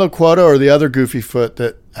Danilo Cuoto or the other goofy foot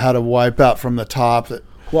that had a wipeout from the top?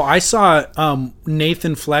 Well, I saw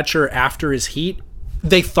Nathan Fletcher after his heat.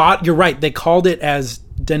 They thought, you're right, they called it as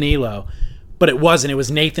Danilo, but it wasn't. It was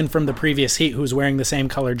Nathan from the previous heat who was wearing the same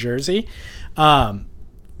color jersey.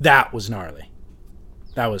 That was gnarly.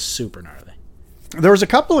 That was super gnarly. There was a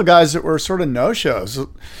couple of guys that were sort of no-shows.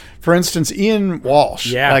 For instance, Ian Walsh.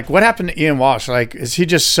 Yeah. What happened to Ian Walsh? Is he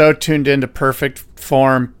just so tuned into perfect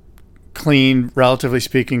form, clean, relatively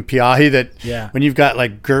speaking, Piahi that when you've got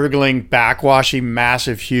gurgling, backwashy,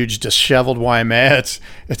 massive, huge, disheveled Waimea,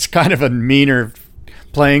 it's kind of a meaner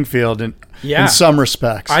playing field in some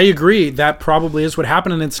respects. I agree. That probably is what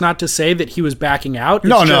happened, and it's not to say that he was backing out.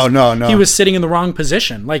 No. He was sitting in the wrong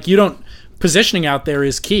position. Positioning out there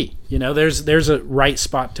is key. There's a right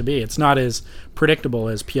spot to be. It's not as predictable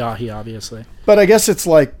as Piahi, obviously. But I guess it's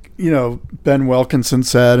Ben Wilkinson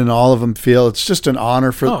said, and all of them feel it's just an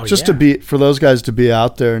honor for those guys to be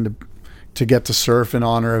out there and to get to surf in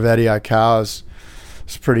honor of Eddie Aikau is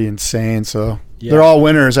pretty insane. So they're all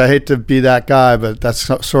winners. I hate to be that guy, but that's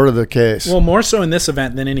sort of the case. Well, more so in this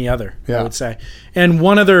event than any other, I would say. And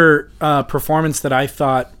one other performance that I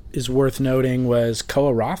thought is worth noting was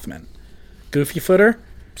Koa Rothman. Goofy footer.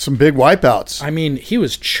 Some big wipeouts. He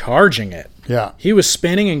was charging it. Yeah. He was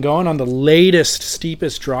spinning and going on the latest,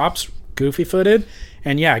 steepest drops, goofy footed,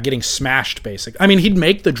 and getting smashed basically. He'd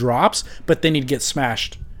make the drops, but then he'd get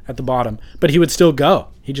smashed at the bottom. But he would still go.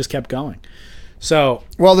 He just kept going. So,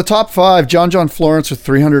 well, the top 5, John Florence with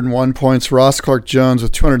 301 points, Ross Clark-Jones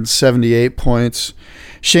with 278 points,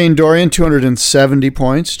 Shane Dorian 270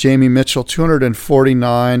 points, Jamie Mitchell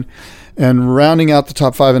 249, and rounding out the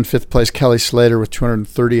top 5 in 5th place, Kelly Slater with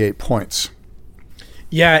 238 points.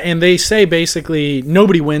 Yeah, and they say basically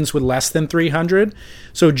nobody wins with less than 300.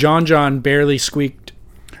 So John barely squeaked.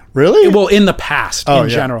 Really? Well, in the past,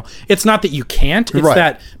 general. It's not that you can't. It's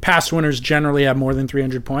that past winners generally have more than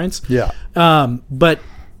 300 points. Yeah. But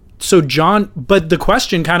the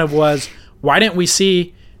question kind of was, why didn't we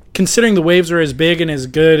see, considering the waves are as big and as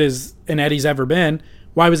good as an Eddie's ever been,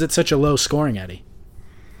 why was it such a low scoring Eddie?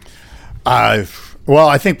 Well,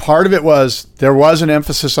 I think part of it was there was an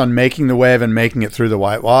emphasis on making the wave and making it through the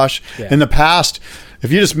whitewash. Yeah. In the past,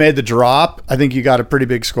 if you just made the drop, I think you got a pretty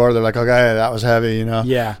big score. They're like, okay, that was heavy, you know?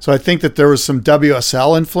 Yeah. So I think that there was some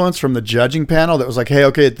WSL influence from the judging panel that was like, hey,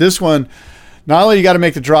 okay, this one, not only you got to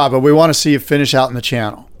make the drop, but we want to see you finish out in the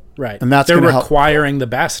channel. Right. And that's they're gonna help. requiring the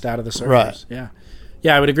best out of the surfers. Right. Yeah.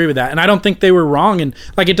 Yeah, I would agree with that. And I don't think they were wrong. And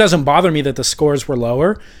like, it doesn't bother me that the scores were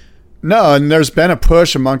lower. No, and there's been a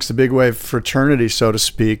push amongst the big wave fraternity, so to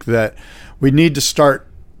speak, that we need to start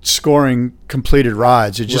scoring completed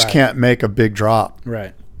rides. You just Right. can't make a big drop.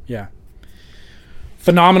 Right. Yeah.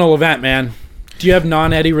 Phenomenal event, man. Do you have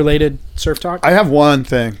non-Eddie related surf talk? I have one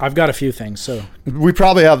thing. I've got a few things. So We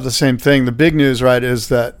probably have the same thing. The big news, right, is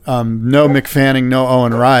that no Mick Fanning, no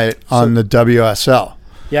Owen Wright on the WSL.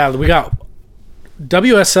 yeah, we got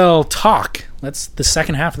WSL talk. That's the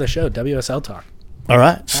second half of the show. WSL talk. All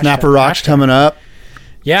right. Snapper Hashtag- Rocks hashtag. coming up.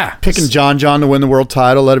 Yeah. Picking John to win the world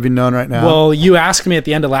title. Let it be known right now. Well, you asked me at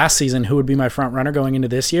the end of last season who would be my front runner going into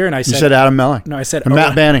this year, and I you said, said Adam Melling. no, I said And Matt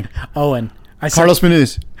Owen. Banning. Owen. I said Carlos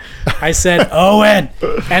Menuz. I said Owen,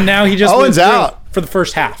 and now he just Owen's went through out. for the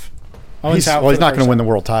first half. Owen's out. Well, for he's the not first going to win half. the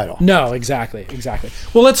world title. No, exactly.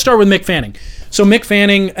 Well, let's start with Mick Fanning. So Mick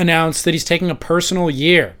Fanning announced that he's taking a personal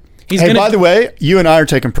year. He's Hey, gonna, by the way, you and I are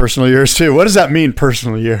taking personal years too. What does that mean,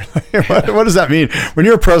 personal year? what does that mean? When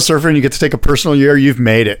you're a pro surfer and you get to take a personal year, you've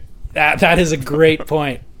made it. that is a great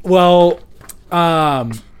point. Well,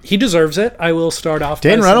 he deserves it. I will start off.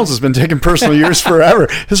 Dane by Reynolds has been taking personal years forever.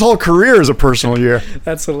 His whole career is a personal year.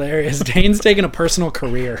 That's hilarious. Dane's taking a personal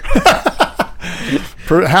career.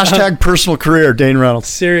 Hashtag personal career, Dane Reynolds.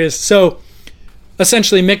 Serious. So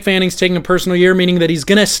essentially, Mick Fanning's taking a personal year, meaning that he's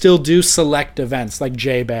going to still do select events like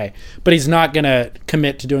J-Bay, but he's not going to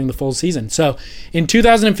commit to doing the full season. So in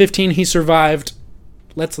 2015, he survived,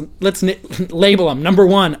 let's label him, number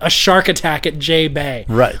one, a shark attack at J-Bay.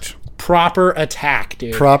 Right. Proper attack,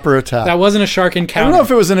 dude. Proper attack. That wasn't a shark I encounter. don't know if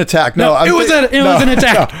it was an attack. No, it was an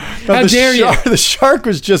attack. How the dare you? The shark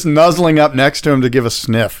was just nuzzling up next to him to give a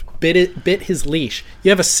sniff. Bit his leash. You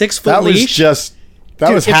have a 6-foot That was leash. just, that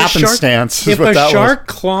Dude, was if a shark- happenstance. If a shark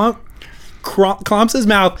clomps his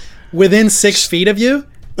mouth within 6 feet of you,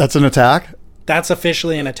 That's an attack? that's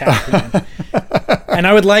officially an attack. Man. And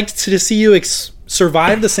I would like to see you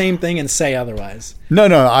survive the same thing and say otherwise. No,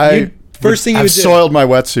 I've would do. soiled my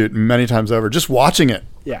wetsuit many times over just watching it.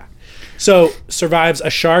 Yeah. So survives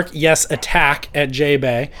a shark, yes, attack at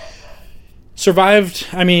J-Bay.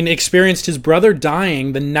 Experienced his brother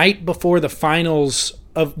dying the night before the finals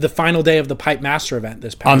of the final day of the Pipe Master event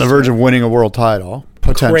this past On the verge year. of winning a world title,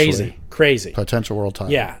 potentially. Crazy. Potential world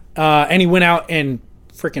title. Yeah. And he went out and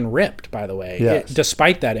freaking ripped, by the way, Yes.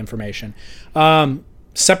 despite that information.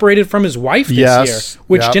 Separated from his wife this Yes. year,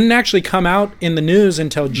 which Yep. didn't actually come out in the news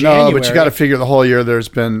until January. No, but you got to figure the whole year there's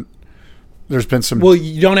been some. Well,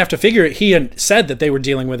 you don't have to figure it. He had said that they were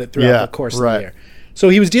dealing with it throughout Yeah, the course of right. the year. So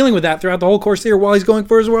he was dealing with that throughout the whole course of the year while he's going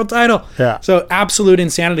for his world title. Yeah. So absolute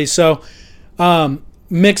insanity. So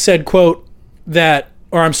Mick said, quote,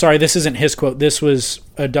 this isn't his quote. This was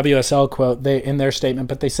a WSL quote in their statement,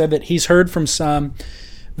 but they said that he's heard from some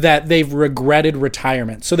that they've regretted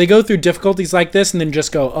retirement. So they go through difficulties like this and then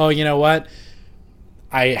just go, oh, you know what?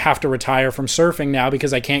 I have to retire from surfing now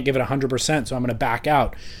because I can't give it 100%, so I'm going to back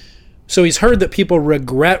out. So he's heard that people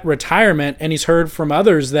regret retirement, and he's heard from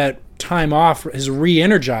others that time off has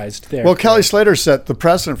re-energized their Well, Kelly career. Slater set the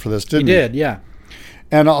precedent for this, He didn't he? did, yeah.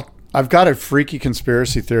 And I've got a freaky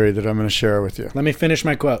conspiracy theory that I'm going to share with you. Let me finish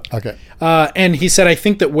my quote. Okay. And he said, I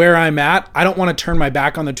think that where I'm at, I don't want to turn my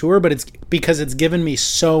back on the tour, but it's because it's given me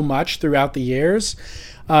so much throughout the years.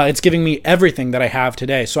 It's giving me everything that I have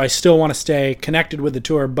today. So I still want to stay connected with the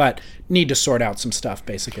tour, but need to sort out some stuff,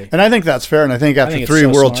 basically. And I think that's fair. And I think after think it's 3 so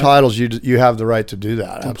world smart. titles, you have the right to do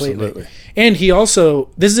that. Completely. Absolutely. And he also,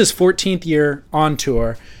 this is his 14th year on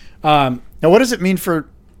tour. Now, what does it mean for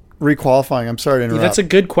requalifying? I'm sorry to interrupt. That's a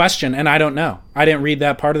good question, and I don't know. I didn't read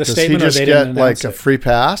that part of the Does he statement, or just they didn't get announce like a it. free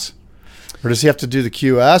pass? Or does he have to do the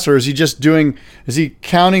QS? Or is he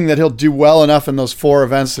counting that he'll do well enough in those 4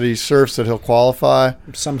 events that he surfs that he'll qualify?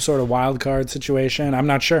 Some sort of wild card situation. I'm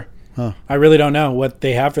not sure. I really don't know what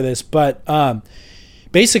they have for this. But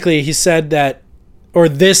basically, he said that,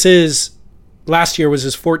 last year was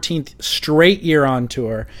his 14th straight year on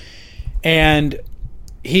tour. And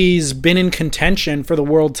he's been in contention for the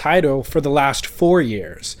world title for the last 4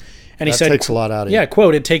 years. And he That said, takes a lot out of you. Yeah,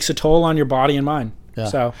 quote, it takes a toll on your body and mind. Yeah.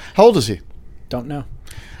 So, How old is he? don't know.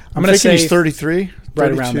 I'm going to thinking say he's 33, right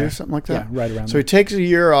 32, around there. something like that. Yeah, right around So there. he takes a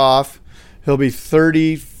year off. He'll be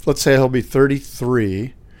 30. Let's say he'll be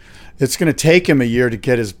 33. It's going to take him a year to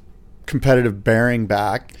get his competitive bearing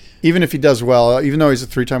back. Even if he does well, even though he's a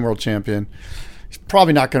 3-time world champion, he's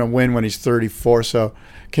probably not going to win when he's 34. So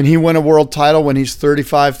can he win a world title when he's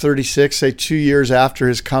 35, 36, say 2 years after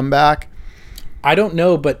his comeback? I don't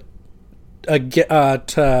know, but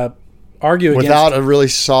to argue without a really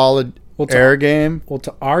solid air game. Well,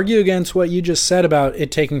 to argue against what you just said about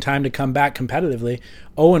it taking time to come back competitively,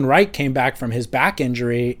 Owen Wright came back from his back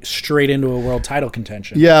injury straight into a world title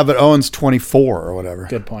contention. Yeah, but Owen's 24 or whatever.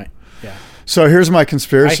 Good point. Yeah. So here's my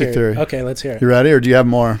conspiracy theory. Okay, let's hear it. You ready, or do you have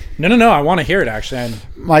more? No. I want to hear it, actually.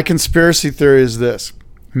 My conspiracy theory is this.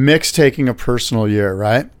 Mick's taking a personal year,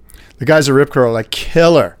 right? The guy's a rip curl, like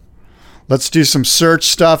killer. Let's do some search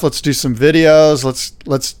stuff. Let's do some videos.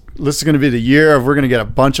 This is going to be the year of we're going to get a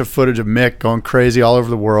bunch of footage of Mick going crazy all over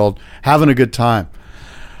the world, having a good time.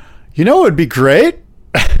 You know what would be great?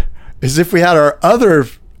 Is if we had our other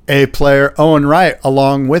A player, Owen Wright,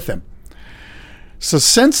 along with him. So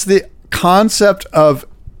since the concept of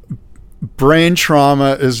brain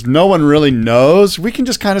trauma is no one really knows, we can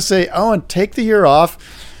just kind of say, Owen, take the year off.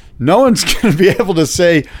 No one's going to be able to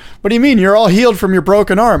say, what do you mean? You're all healed from your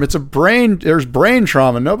broken arm. There's brain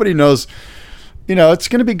trauma. Nobody knows. It's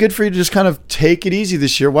going to be good for you to just kind of take it easy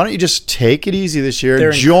this year. Why don't you just take it easy this year?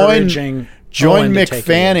 They're join Mick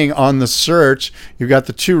Fanning on the search. You've got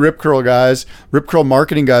the 2 Rip Curl guys. Rip Curl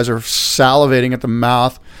marketing guys are salivating at the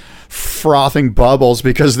mouth, frothing bubbles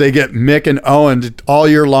because they get Mick and Owen all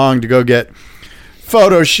year long to go get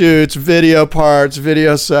photo shoots, video parts,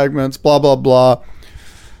 video segments, blah, blah, blah.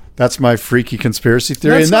 That's my freaky conspiracy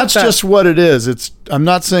theory. That's just what it is. I'm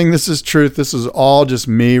not saying this is truth. This is all just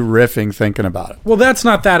me riffing, thinking about it. Well, that's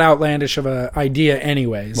not that outlandish of an idea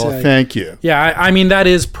anyways. Well, thank you. Yeah, I mean, that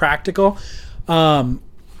is practical.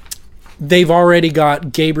 They've already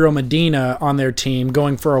got Gabriel Medina on their team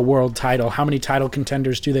going for a world title. How many title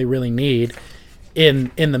contenders do they really need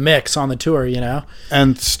in the mix on the tour,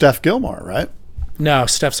 And Steph Gilmore, right? No,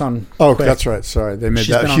 Steph's on Quick. That's right. Sorry. They made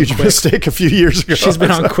that huge mistake a few years ago. She's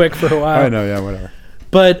been on Quick for a while. I know, yeah, whatever.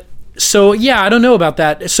 But, so, yeah, I don't know about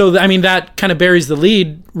that. So, I mean, that kind of buries the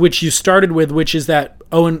lead, which you started with, which is that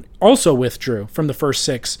Owen also withdrew from the first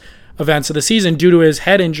 6 events of the season due to his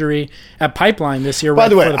head injury at Pipeline this year. By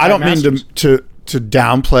the way, I don't mean to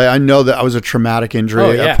downplay. I know that was a traumatic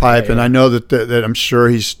injury at Pipe, and I know that I'm sure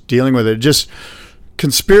he's dealing with it. Just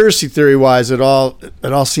conspiracy theory wise, it all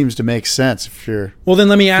seems to make sense if you're then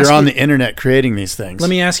let me ask you're on the internet creating these things. Let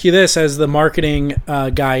me ask you this, as the marketing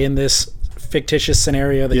guy in this fictitious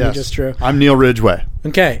scenario that you just drew. I'm Neil Ridgway.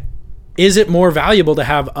 Okay. Is it more valuable to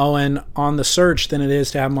have Owen on the search than it is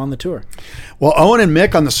to have him on the tour? Well, Owen and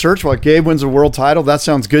Mick on the search while Gabe wins a world title, that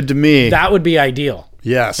sounds good to me. That would be ideal.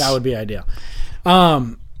 Yes. That would be ideal.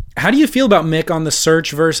 How do you feel about Mick on the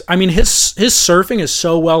search versus, I mean, his surfing is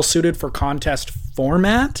so well suited for contest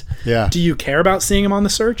format. Yeah. Do you care about seeing him on the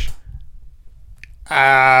search?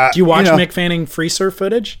 Do you watch Mick Fanning free surf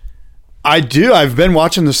footage? I do. I've been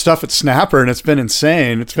watching the stuff at Snapper and it's been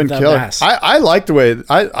insane. It's been killer. I like the way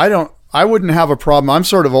I wouldn't have a problem. I'm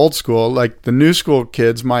sort of old school. Like the new school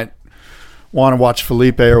kids might want to watch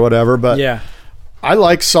Felipe or whatever, but yeah. I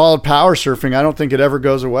like solid power surfing. I don't think it ever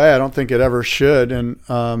goes away. I don't think it ever should. And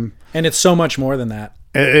it's so much more than that.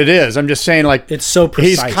 It is. I'm just saying, like, it's so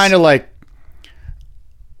precise. He's kind of like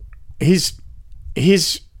he's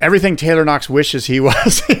everything Taylor Knox wishes he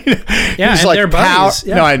was. Yeah, he's and like they're buddies.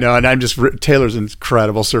 Yeah. No, I know, and I'm just Taylor's an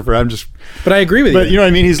incredible surfer. But I agree with you. But you know what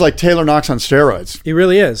I mean? He's like Taylor Knox on steroids. He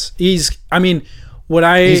really is. He's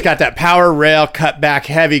got that power rail, cut back,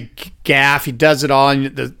 heavy gaff. He does it all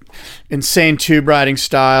in the insane tube riding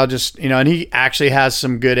style. Just and he actually has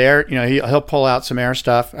some good air. He'll pull out some air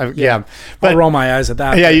stuff. Yeah, but I'll roll my eyes at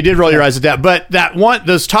that. Yeah, you did roll your eyes at that. But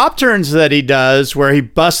those top turns that he does, where he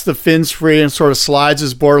busts the fins free and sort of slides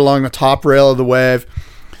his board along the top rail of the wave.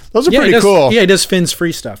 Those are pretty cool. Yeah, he does fins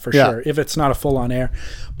free stuff for sure. If it's not a full on air,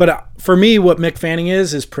 but for me, what Mick Fanning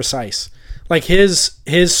is precise. Like his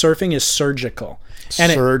surfing is surgical.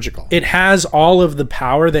 And it has all of the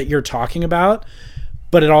power that you're talking about,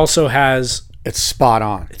 but it also has... It's spot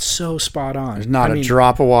on. It's so spot on. There's not a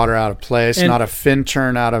drop of water out of place, not a fin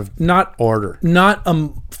turn out of order. Not a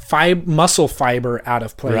muscle fiber out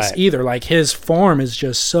of place either. Like his form is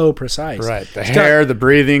just so precise. Right. The hair, the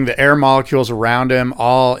breathing, the air molecules around him,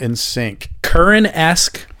 all in sync.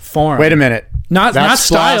 Curran-esque form. Wait a minute. Not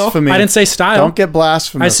style. Blasphemy. I didn't say style. Don't get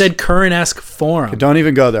blasphemous. I said Curran-esque form. Okay, don't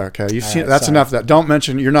even go there. Okay, that's enough of that. Don't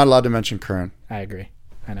mention. You're not allowed to mention Curran. I agree.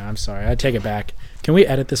 I know. I'm sorry. I take it back. Can we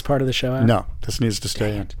edit this part of the show out? No, this needs to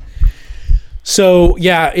stay in. So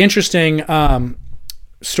yeah, interesting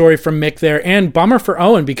story from Mick there, and bummer for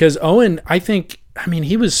Owen because Owen, he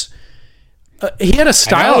had a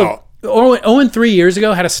style. Owen 3 years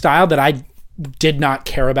ago had a style that I did not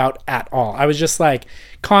care about at all. I was just like,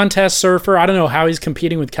 contest surfer. I don't know how he's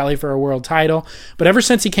competing with Kelly for a world title, but ever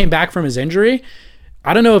since he came back from his injury,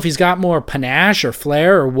 I don't know if he's got more panache or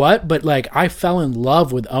flair or what, but like I fell in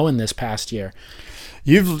love with Owen this past year.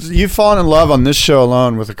 You've fallen in love on this show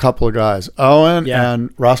alone with a couple of guys, Owen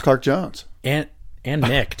and Ross Clark-Jones. And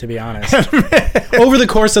Nick, to be honest. Over the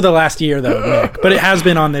course of the last year, though, Nick. But it has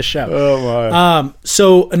been on this show. Oh, my.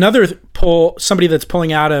 So another somebody that's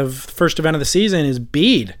pulling out of first event of the season is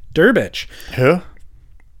Bede Durbich. Who?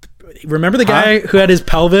 Remember the guy who had his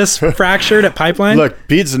pelvis fractured at Pipeline? Look,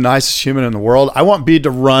 Bede's the nicest human in the world. I want Bede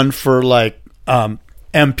to run for, like,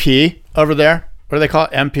 MP over there. What do they call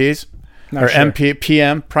it? MPs? Not or sure. MP,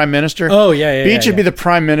 PM, Prime Minister? Oh, yeah. Bede should be the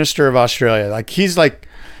Prime Minister of Australia. Like,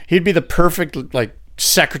 he'd be the perfect, like,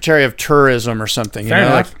 Secretary of Tourism or something. Fair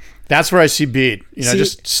enough. Like, that's where I see Bede.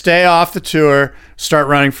 Just stay off the tour, start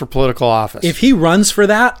running for political office. If he runs for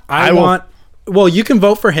that, I want... Well, you can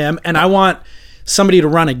vote for him, and I want somebody to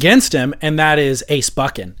run against him, and that is Ace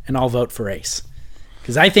Buchan, and I'll vote for Ace.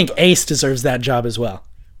 Because I think Ace deserves that job as well.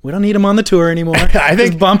 We don't need him on the tour anymore. I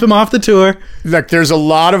think just bump him off the tour. Look, there's a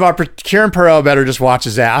lot of Kieran Perot better just watch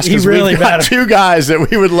his ass. He really we've got better. two guys that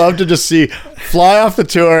we would love to just see fly off the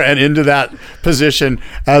tour and into that position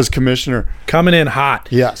as commissioner. Coming in hot.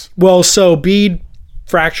 Yes. Well, so Bede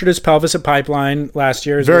fractured his pelvis at Pipeline last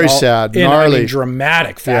year. Very sad. In Gnarly.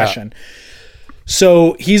 dramatic fashion. Yeah.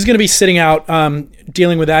 So he's going to be sitting out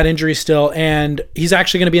dealing with that injury still, and he's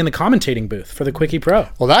actually going to be in the commentating booth for the Quickie Pro.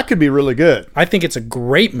 Well, that could be really good. I think it's a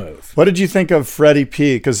great move. What did you think of Freddie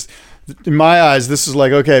P? Because in my eyes, this is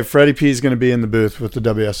like, okay, Freddie P is going to be in the booth with the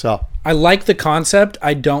WSL. I like the concept.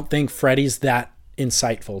 I don't think Freddie's that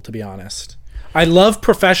insightful, to be honest. I love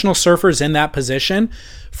professional surfers in that position.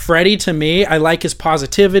 Freddie, to me, I like his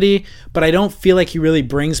positivity, but I don't feel like he really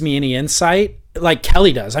brings me any insight like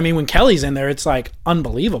Kelly does. I mean, when Kelly's in there, it's like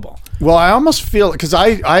unbelievable. Well, I almost feel, because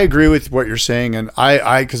I agree with what you're saying, and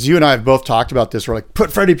because you and I have both talked about this, we're like,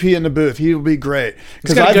 put Freddie P in the booth, he'll be great.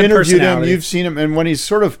 Because I've interviewed him, you've seen him, and when he's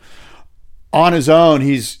sort of on his own,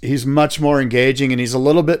 he's much more engaging, and he's a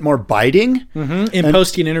little bit more biting in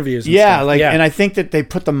posting interviews. And yeah, stuff. and I think that they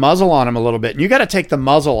put the muzzle on him a little bit, and you got to take the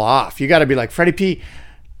muzzle off. You got to be like, Freddie P,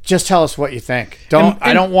 just tell us what you think.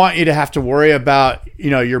 I don't want you to have to worry about,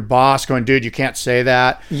 your boss going, dude, you can't say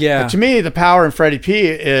that. Yeah. But to me, the power in Freddie P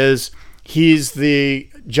is he's the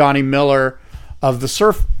Johnny Miller of the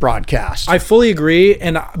surf broadcast. I fully agree,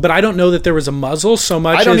 but I don't know that there was a muzzle so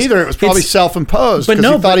much. I don't either. It was probably self-imposed because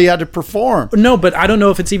he thought he had to perform. No, but I don't know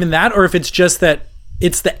if it's even that or if it's just that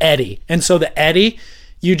it's the Eddie. And so the Eddie,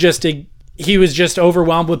 he was just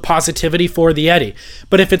overwhelmed with positivity for the Eddie.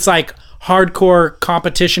 But if it's like hardcore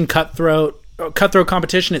competition, cutthroat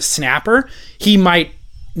competition at Snapper, he might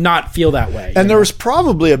not feel that way. And there was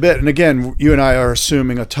probably a bit, and again, you and I are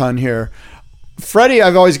assuming a ton here. Freddie,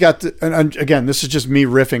 I've always got and again, this is just me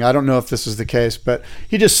riffing. I don't know if this is the case, but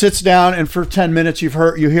he just sits down and for 10 minutes you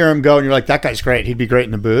hear him go and you're like, that guy's great. He'd be great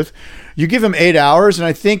in the booth. You give him 8 hours, and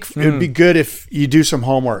I think it'd be good if you do some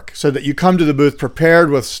homework so that you come to the booth prepared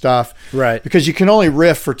with stuff. Right. Because you can only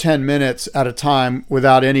riff for 10 minutes at a time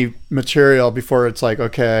without any material before it's like,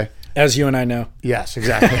 okay. As you and I know. Yes,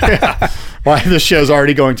 exactly. Yeah. Why this show's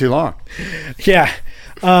already going too long. Yeah.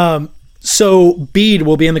 So Bede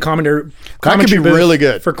will be in the commentary. That could be really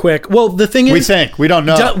good for Quick. Well, the thing is, we don't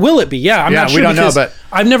know. Will it be? Yeah, I'm not sure. We don't know, but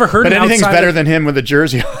I've never heard. But anything's better than him with a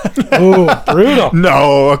jersey on. Oh, brutal.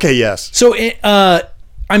 No, okay, yes. So, I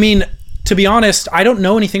mean, to be honest, I don't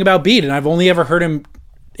know anything about Bede, and I've only ever heard him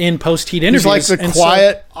in post-heat interviews. He's like the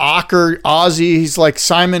quiet, awkward Aussie. He's like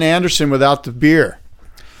Simon Anderson without the beer.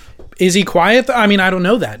 Is he quiet? I mean, I don't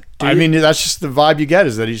know that. I mean, that's just the vibe you get,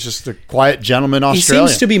 is that he's just a quiet gentleman Australian. He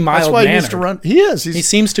seems to be mild-mannered. That's why he used to run. He is. He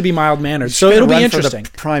seems to be mild-mannered. So it'll be interesting.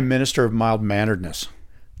 For the Prime Minister of mild-manneredness.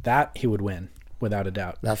 That he would win, without a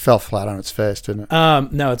doubt. That fell flat on its face, didn't it?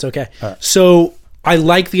 No, it's okay. So I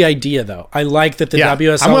like the idea, though. I like that the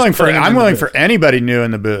WSL. I'm willing for anybody new in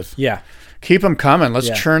the booth. Yeah. Keep them coming. Let's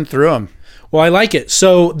churn through them. Well, I like it.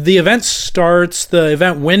 So the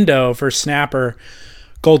event window for Snapper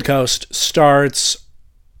Gold Coast starts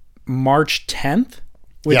March 10th,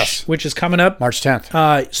 which is coming up. March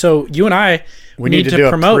 10th. So you and I need to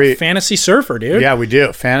promote Fantasy Surfer, dude. Yeah, we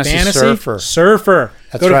do. Fantasy Surfer.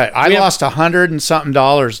 That's right. I lost $100 and something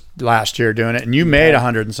last year doing it, and you made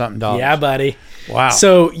 $100 and something. Yeah, buddy. Wow.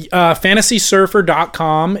 So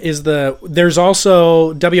fantasysurfer.com is there's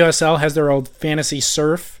also WSL has their old Fantasy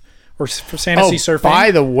Surf or for fantasy surfing.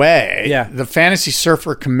 By the way, Yeah. the Fantasy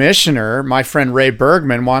Surfer Commissioner, my friend Ray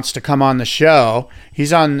Bergman, wants to come on the show.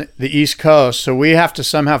 He's on the East Coast, so we have to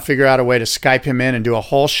somehow figure out a way to Skype him in and do a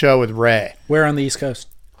whole show with Ray. Where on the East Coast?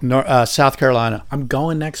 South Carolina. I'm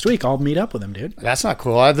going next week. I'll meet up with him, dude. That's not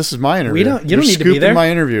cool. This is my interview. You don't need to be there. My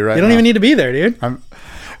interview right now. You don't even need to be there, dude.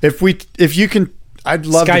 If you can, I'd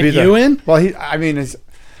love Skype to be there. you in? Well,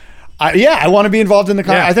 I want to be involved in the.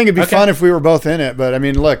 Yeah. I think it'd be Okay. fun if we were both in it. But I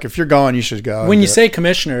mean, look, if you're going, you should go. When you say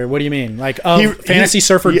commissioner, what do you mean? Like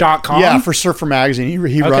fantasysurfer.com? Yeah, for Surfer Magazine.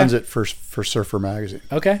 He runs it for Surfer Magazine.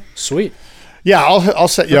 Okay, sweet. Yeah, I'll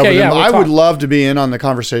set you up with him. we'll I would talk. love to be in on the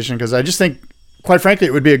conversation because I just think, quite frankly,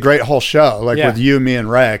 it would be a great whole show, with you, me, and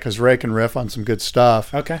Ray, because Ray can riff on some good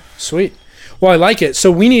stuff. Okay, sweet. Well, I like it.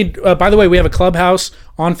 So we need, by the way, we have a clubhouse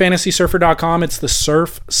on fantasysurfer.com. It's the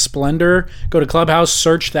Surf Splendor. Go to Clubhouse,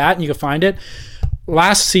 search that, and you can find it.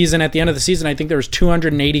 Last season, at the end of the season, I think there was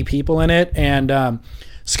 280 people in it. And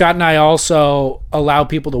Scott and I also allow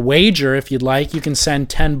people to wager if you'd like. You can send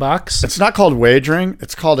 $10. It's not called wagering.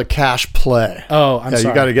 It's called a cash play. Oh, I'm sorry.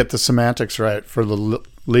 You got to get the semantics right for the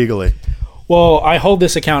legally. Well, I hold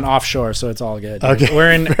this account offshore, so it's all good. Okay.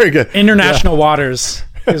 We're in Very good. international waters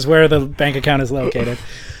is where the bank account is located.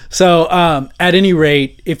 So at any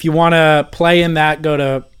rate, if you want to play in that, go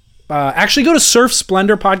to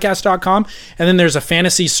surfsplendorpodcast.com, and then there's a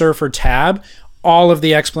Fantasy Surfer tab. All of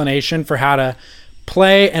the explanation for how to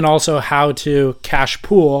play and also how to cash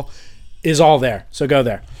pool is all there. So go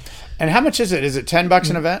there. And how much is it? Is it $10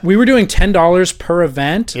 an event? We were doing $10 per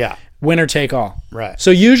event. Yeah. Winner take all. Right. So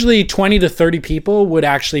usually 20 to 30 people would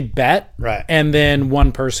actually bet. Right. And then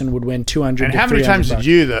one person would win 200 And to how many times $300. did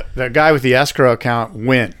you, the guy with the escrow account,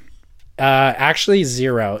 win? Actually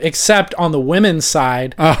 0, except on the women's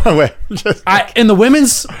side. Oh, wait. In the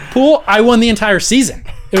women's pool, I won the entire season.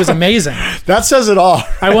 It was amazing. That says it all.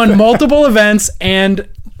 I won multiple events and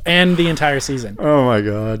the entire season. Oh, my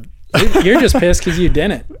God. You're just pissed because you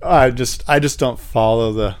didn't. I just don't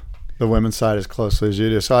follow the women's side as closely as you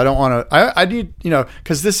do. So I don't want to, I need,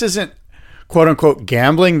 because this isn't quote unquote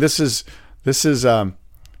gambling. This is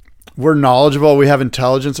we're knowledgeable. We have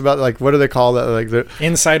intelligence about, like, what do they call that? Like the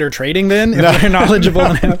Insider trading then, if you're knowledgeable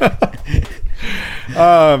enough.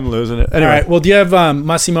 I'm losing it. Anyway. All right. Well, do you have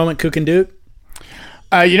Mussy Moment Kook and Duke?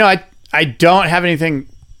 I don't have anything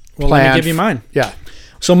Well, planned. let me give you mine. Yeah.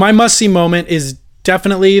 So my must-see moment is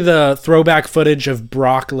definitely the throwback footage of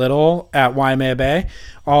Brock Little at Waimea Bay,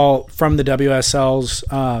 all from the WSL's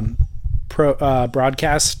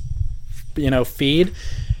broadcast, feed.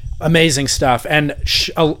 Amazing stuff. And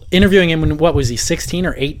interviewing him when, what was he, 16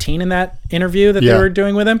 or 18 in that interview that they were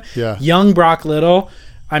doing with him? Yeah. Young Brock Little.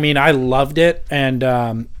 I mean, I loved it.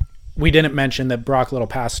 And we didn't mention that Brock Little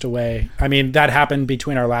passed away. I mean, that happened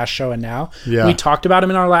between our last show and now. Yeah. We talked about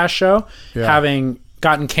him in our last show, having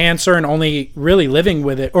gotten cancer and only really living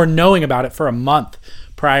with it or knowing about it for a month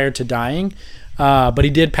prior to dying. But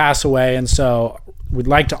he did pass away. And so we'd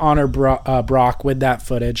like to honor Brock with that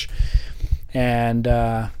footage. And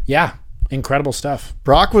incredible stuff.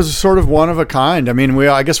 Brock was sort of one of a kind. I mean,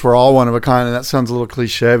 I guess we're all one of a kind, and that sounds a little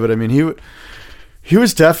cliche, but I mean, he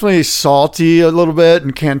was definitely salty a little bit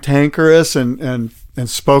and cantankerous and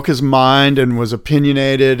spoke his mind and was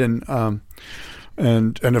opinionated and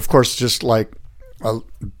of course just like a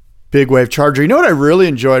big wave charger. You know what I really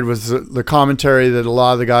enjoyed was the commentary that a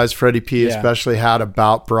lot of the guys, Freddie P especially, had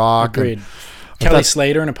about Brock. Agreed. Kelly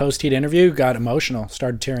Slater in a post-heat interview got emotional,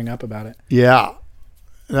 started tearing up about it. Yeah.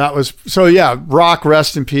 That was so. Yeah, Brock,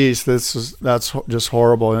 rest in peace. That's just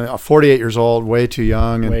horrible. 48 years old, way too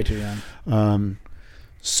young. Way too young.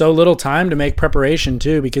 So little time to make preparation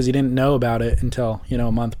too, because he didn't know about it until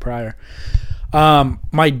a month prior.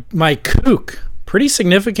 My kook, pretty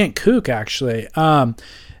significant kook actually. And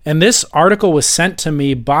this article was sent to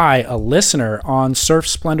me by a listener on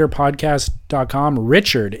surfsplendorpodcast.com.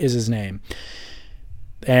 Richard is his name.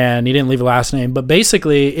 And he didn't leave a last name, but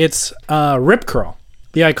basically it's Rip Curl,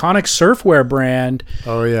 the iconic surfwear brand.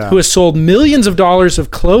 Oh yeah, who has sold millions of dollars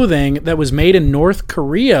of clothing that was made in North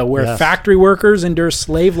Korea, where factory workers endure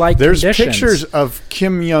slave-like conditions. There's pictures of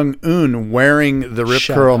Kim Jong-un wearing the Rip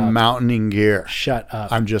Curl mountaining gear. Shut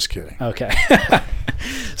up. I'm just kidding. Okay.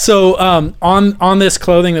 So on this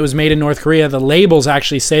clothing that was made in North Korea, the labels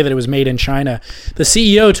actually say that it was made in China. The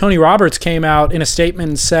CEO, Tony Roberts, came out in a statement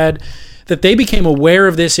and said that they became aware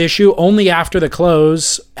of this issue only after the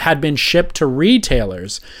clothes had been shipped to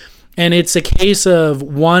retailers. And it's a case of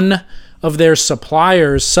one of their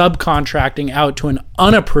suppliers subcontracting out to an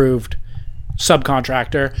unapproved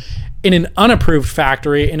subcontractor in an unapproved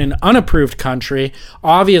factory in an unapproved country.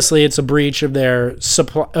 Obviously, it's a breach of their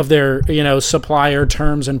supplier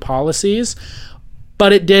terms and policies.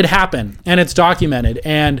 But it did happen, and it's documented.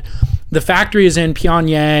 And the factory is in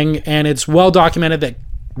Pyongyang, and it's well documented that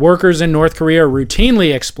workers in North Korea are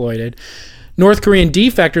routinely exploited. North Korean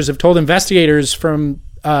defectors have told investigators from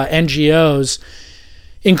NGOs,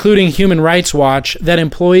 including Human Rights Watch, that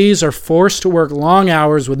employees are forced to work long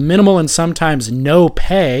hours with minimal and sometimes no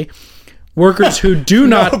pay. Workers who do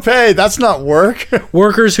not... No pay, that's not work.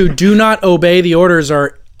 Workers who do not obey the orders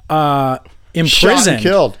are imprisoned. Shot and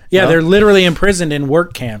killed. Yeah, they're literally imprisoned in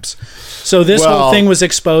work camps. So this whole thing was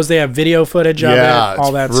exposed. They have video footage of it, all that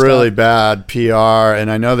stuff. Yeah, it's really bad PR,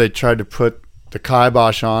 and I know they tried to put the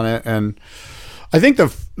kibosh on it, and I think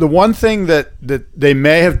the one thing that they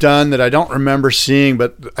may have done that I don't remember seeing,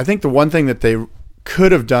 but I think the one thing that they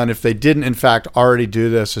could have done if they didn't in fact already do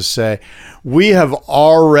this is say, we have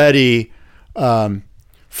already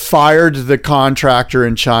fired the contractor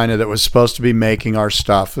in China that was supposed to be making our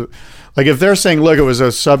stuff. Like if they're saying, look, it was a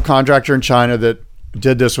subcontractor in China that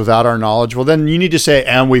did this without our knowledge, well, then you need to say,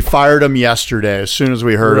 and we fired him yesterday as soon as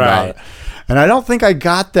we heard about it. And I don't think I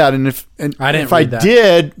got that. And if I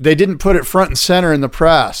did, they didn't put it front and center in the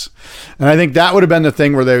press. And I think that would have been the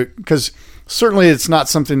thing where because certainly it's not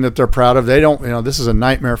something that they're proud of. They don't, this is a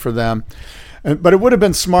nightmare for them. But it would have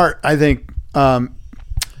been smart, I think. Yeah.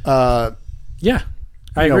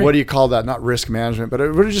 I agree. What do you call that? Not risk management, but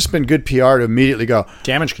it would have just been good PR to immediately go.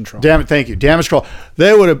 Damage control. Thank you. Damage control.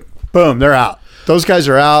 They would have, boom, they're out. Those guys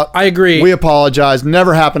are out. I agree. We apologize.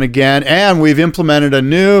 Never happen again. And we've implemented a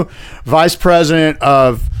new vice president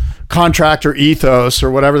of contractor ethos or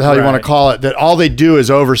whatever the hell you want to call it, that all they do is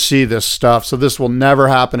oversee this stuff. So this will never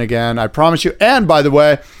happen again. I promise you. And by the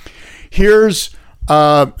way, here's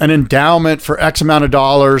an endowment for X amount of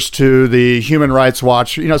dollars to the Human Rights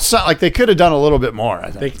Watch. It's not like they could have done a little bit more. I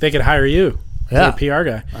think they could hire you. Yeah, a PR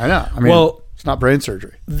guy. I know. I mean, it's not brain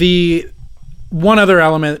surgery. The one other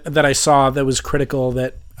element that I saw that was critical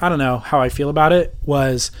that I don't know how I feel about it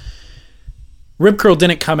was Rip Curl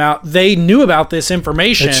didn't come out. They knew about this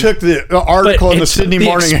information. It took the article in the Sydney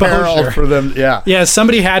Morning Herald for them. Yeah. Yeah.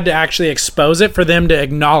 Somebody had to actually expose it for them to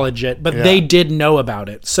acknowledge it, but they did know about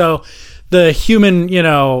it. So the human,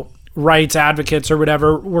 rights advocates or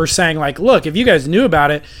whatever were saying like, look, if you guys knew about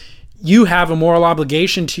it, you have a moral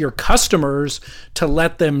obligation to your customers to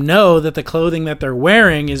let them know that the clothing that they're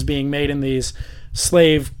wearing is being made in these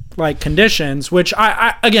slave-like conditions, which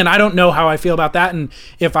I don't know how I feel about that. And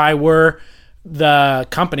if I were the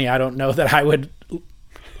company, I don't know that I would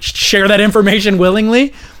share that information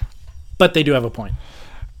willingly, but they do have a point.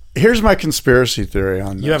 Here's my conspiracy theory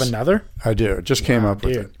on this. You have another? I do. It just came up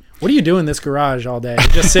with it. What do you do in this garage all day? You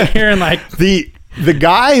just sit here and like... The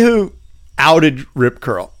guy who outed Rip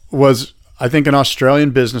Curl was, I think, an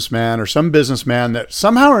Australian businessman or some businessman that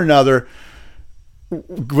somehow or another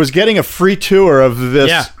was getting a free tour of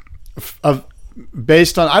this,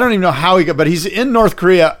 based on, I don't even know how he got, but he's in North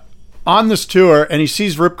Korea on this tour and he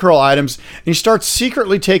sees Rip Curl items and he starts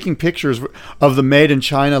secretly taking pictures of the Made in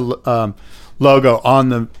China logo on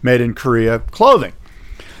the Made in Korea clothing.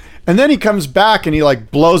 And then he comes back and he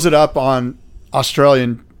like blows it up on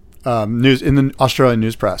Australian news, in the Australian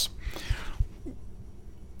news press.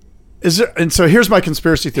 And so here's my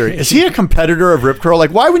conspiracy theory. Is he a competitor of Rip Curl? Like,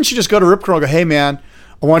 why wouldn't you just go to Rip Curl and go, hey man,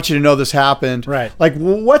 I want you to know this happened. Right. Like,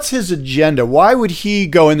 what's his agenda? Why would he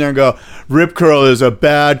go in there and go, Rip Curl is a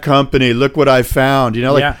bad company. Look what I found.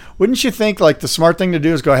 Wouldn't you think like the smart thing to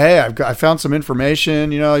do is go, hey, I found some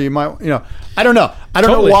information. You might, I don't know. I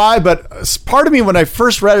don't know why, but part of me when I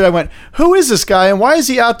first read it, I went, who is this guy and why is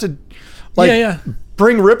he out to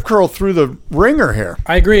bring Rip Curl through the ringer here?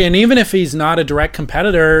 I agree. And even if he's not a direct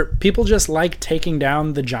competitor, people just like taking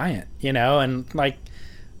down the giant, and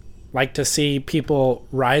like to see people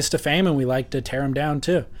rise to fame, and we like to tear them down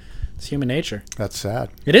too. It's human nature. That's sad.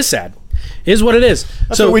 It is sad. It is what it is.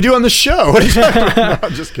 That's what we do on the show. No,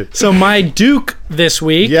 I'm just kidding. So my Duke this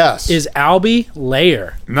week is Albie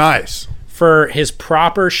Layer. Nice. For his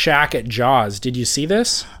proper shack at Jaws. Did you see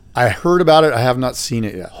this? I heard about it. I have not seen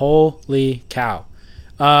it yet. Holy cow.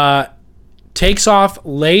 Takes off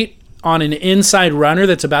late on an inside runner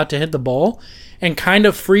that's about to hit the bowl and kind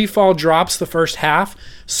of free fall drops the first half,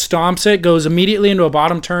 stomps it, goes immediately into a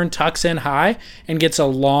bottom turn, tucks in high, and gets a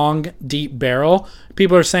long, deep barrel.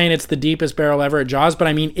 People are saying it's the deepest barrel ever at Jaws, but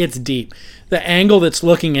I mean, it's deep. The angle that's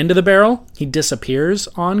looking into the barrel, he disappears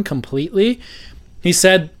on completely. He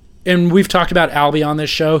said, and we've talked about Albie on this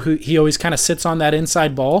show, who he always kind of sits on that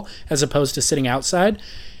inside bowl as opposed to sitting outside.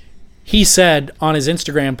 He said on his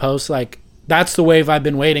Instagram post, like, That's the wave I've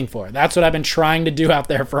been waiting for. That's what I've been trying to do out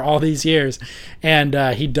there for all these years. And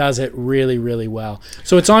he does it really, really well.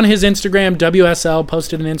 So it's on his Instagram. WSL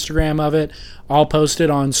posted an Instagram of it. I'll post it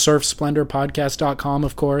on surfsplendorpodcast.com,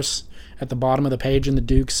 of course, at the bottom of the page in the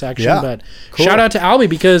Duke section. Yeah, But cool. Shout out to Albie,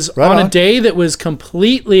 because on a day that was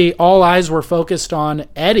completely, all eyes were focused on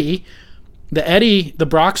Eddie, the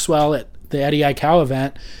Broxwell at the Eddie Aikau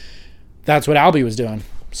event, that's what Albie was doing.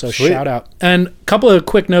 So Sweet. Shout out. And a couple of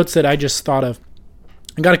quick notes that I just thought of.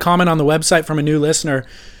 I got a comment on the website from a new listener.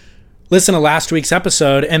 Listen to last week's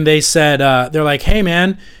episode, and they said, they're like, hey,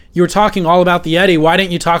 man, you were talking all about the Eddie. Why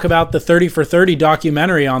didn't you talk about the 30 for 30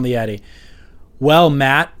 documentary on the Eddie? Well,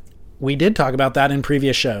 Matt, we did talk about that in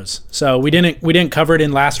previous shows. So we didn't cover it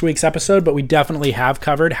in last week's episode, but we definitely have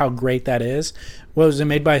covered how great that is. What was it,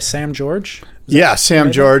 made by Sam George? Yeah,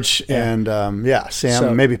 Sam George, Yeah. and Sam,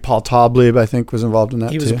 So- maybe Paul Toblieb, I think, was involved in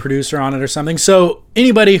that He was too. a producer on it or something. So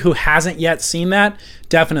anybody who hasn't yet seen that,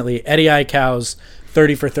 definitely Eddie Aikau's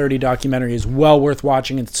 30 for 30 documentary is well worth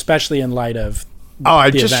watching, especially in light of I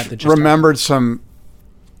the just event that remembered some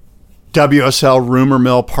WSL rumor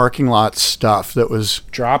mill parking lot stuff that was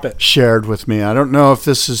drop it. shared with me. I don't know if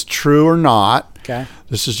this is true or not. Okay.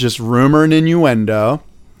 This is just rumor and innuendo.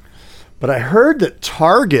 But I heard that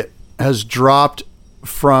Target has dropped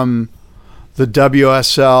from the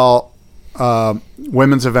WSL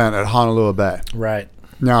women's event at Honolulu Bay. Right.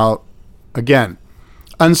 Now, again,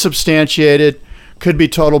 unsubstantiated, could be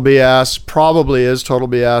total BS, probably is total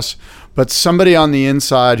BS, but somebody on the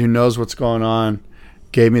inside who knows what's going on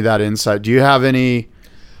gave me that insight. Do you have any?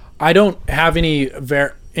 I don't have any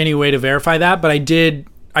way to verify that, but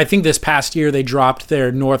I think this past year they dropped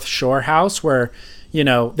their North Shore house where, they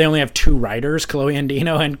only have 2 writers, Chloe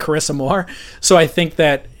Andino and Carissa Moore. So I think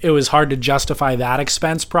that it was hard to justify that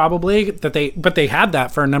expense probably, but they had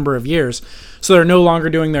that for a number of years. So they're no longer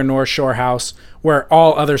doing their North Shore house where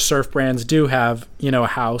all other surf brands do have, a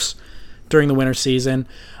house during the winter season.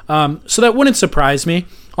 So that wouldn't surprise me.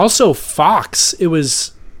 Also, Fox,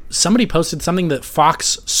 somebody posted something that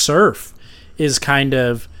Fox Surf is kind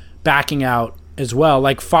of backing out as well.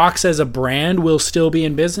 Like Fox as a brand will still be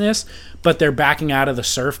in business, but they're backing out of the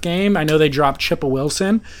surf game. I know they dropped Chippa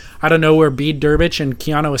Wilson. I don't know where Bede Durbich and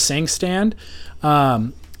Keanu Asing stand.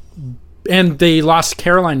 And they lost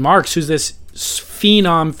Caroline Marks, who's this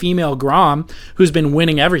phenom female Grom who's been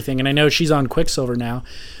winning everything. And I know she's on Quicksilver now.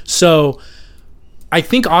 So I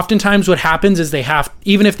think oftentimes what happens is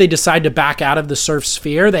even if they decide to back out of the surf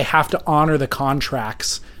sphere, they have to honor the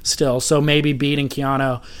contracts still. So maybe Bede and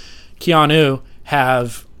Keanu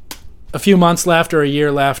have a few months left or a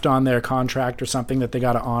year left on their contract or something that they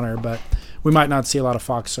got to honor, but we might not see a lot of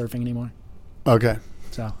Fox surfing anymore. Okay.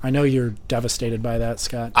 So I know you're devastated by that,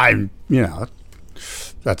 Scott.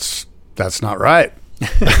 That's not right.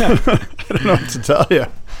 I don't know what to tell you.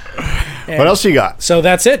 What else you got? So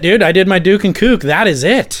that's it, dude. I did my Duke and Kook. That is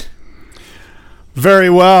it. Very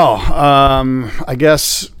well. I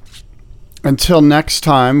guess until next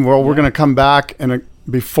time, we're going to come back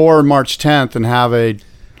before March 10th and have a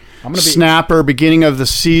snapper beginning of the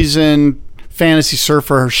season fantasy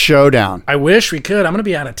surfer showdown. I wish we could. I'm going to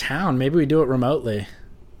be out of town. Maybe we do it remotely.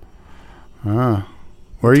 Where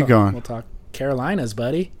are you going? We'll talk Carolinas,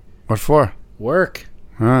 buddy. What for? Work.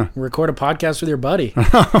 Record a podcast with your buddy.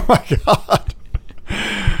 Oh my God.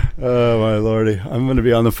 Oh my lordy. I'm going to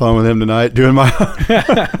be on the phone with him tonight doing my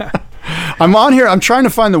I'm on here. I'm trying to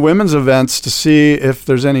find the women's events to see if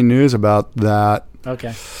there's any news about that.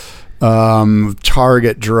 Okay.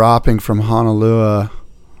 Target dropping from Honolulu.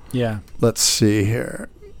 Yeah. Let's see here.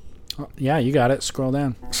 Yeah, you got it. Scroll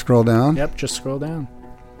down. Scroll down. Yep, just scroll down.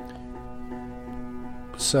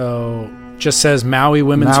 So, just says Maui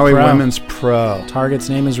Women's Pro. Target's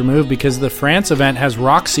name is removed because the France event has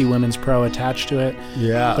Roxy Women's Pro attached to it.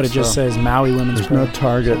 Yeah. But it just says Maui Women's Pro. There's no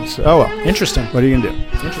Targets. Oh, well. Interesting. What are you going to do?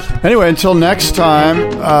 Interesting. Anyway, until next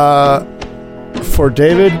time, for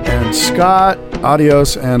David and Scott,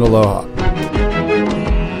 adios and aloha.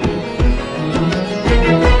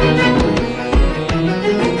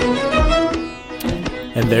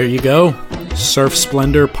 And there you go.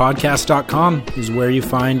 SurfSplendorPodcast.com is where you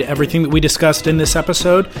find everything that we discussed in this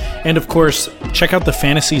episode. And of course, check out the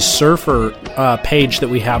Fantasy Surfer page that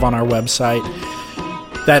we have on our website.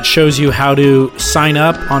 That shows you how to sign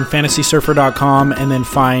up on FantasySurfer.com and then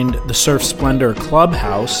find the Surf Splendor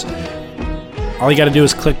Clubhouse. All you got to do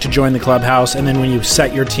is click to join the clubhouse, and then when you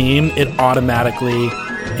set your team, it automatically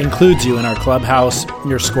includes you in our clubhouse.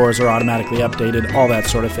 Your scores are automatically updated, all that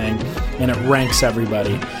sort of thing, and it ranks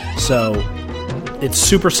everybody. So it's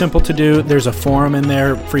super simple to do. There's a forum in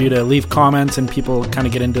there for you to leave comments, and people kind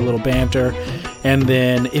of get into a little banter. And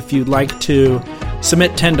then if you'd like to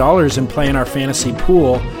submit $10 and play in our fantasy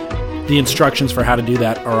pool, the instructions for how to do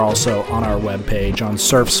that are also on our webpage on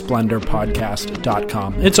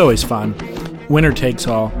surfsplendorpodcast.com. It's always fun. Winner takes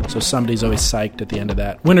all, so somebody's always psyched at the end of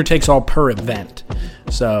that. Winner takes all per event,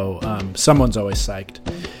 so someone's always psyched.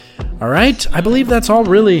 All right, I believe that's all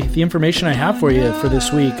really the information I have for you for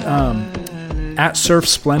this week. At Surf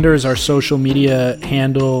Splendor is our social media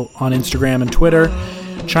handle on Instagram and Twitter.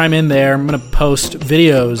 Chime in there. I'm going to post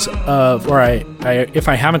videos of, or if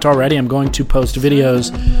I haven't already, I'm going to post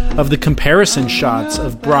videos of the comparison shots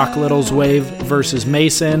of Brock Little's wave versus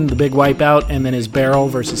Mason, the big wipeout, and then his barrel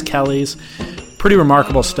versus Kelly's. Pretty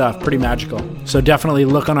remarkable stuff, pretty magical. So definitely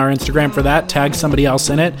look on our Instagram for that. Tag somebody else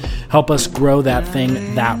in it. Help us grow that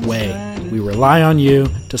thing that way. We rely on you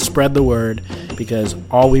to spread the word because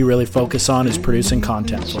all we really focus on is producing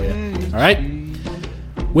content for you. All right?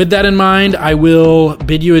 With that in mind, I will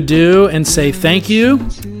bid you adieu and say thank you.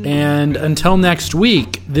 And until next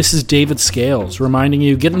week, this is David Scales reminding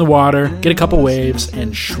you, get in the water, get a couple waves,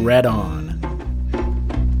 and shred on.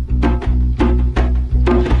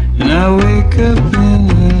 And I wake up in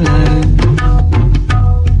the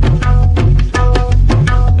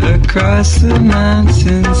night across the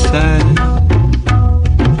mountainside,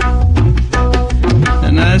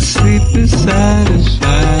 and I sleep beside a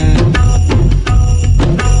fire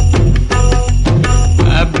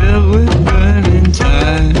I built with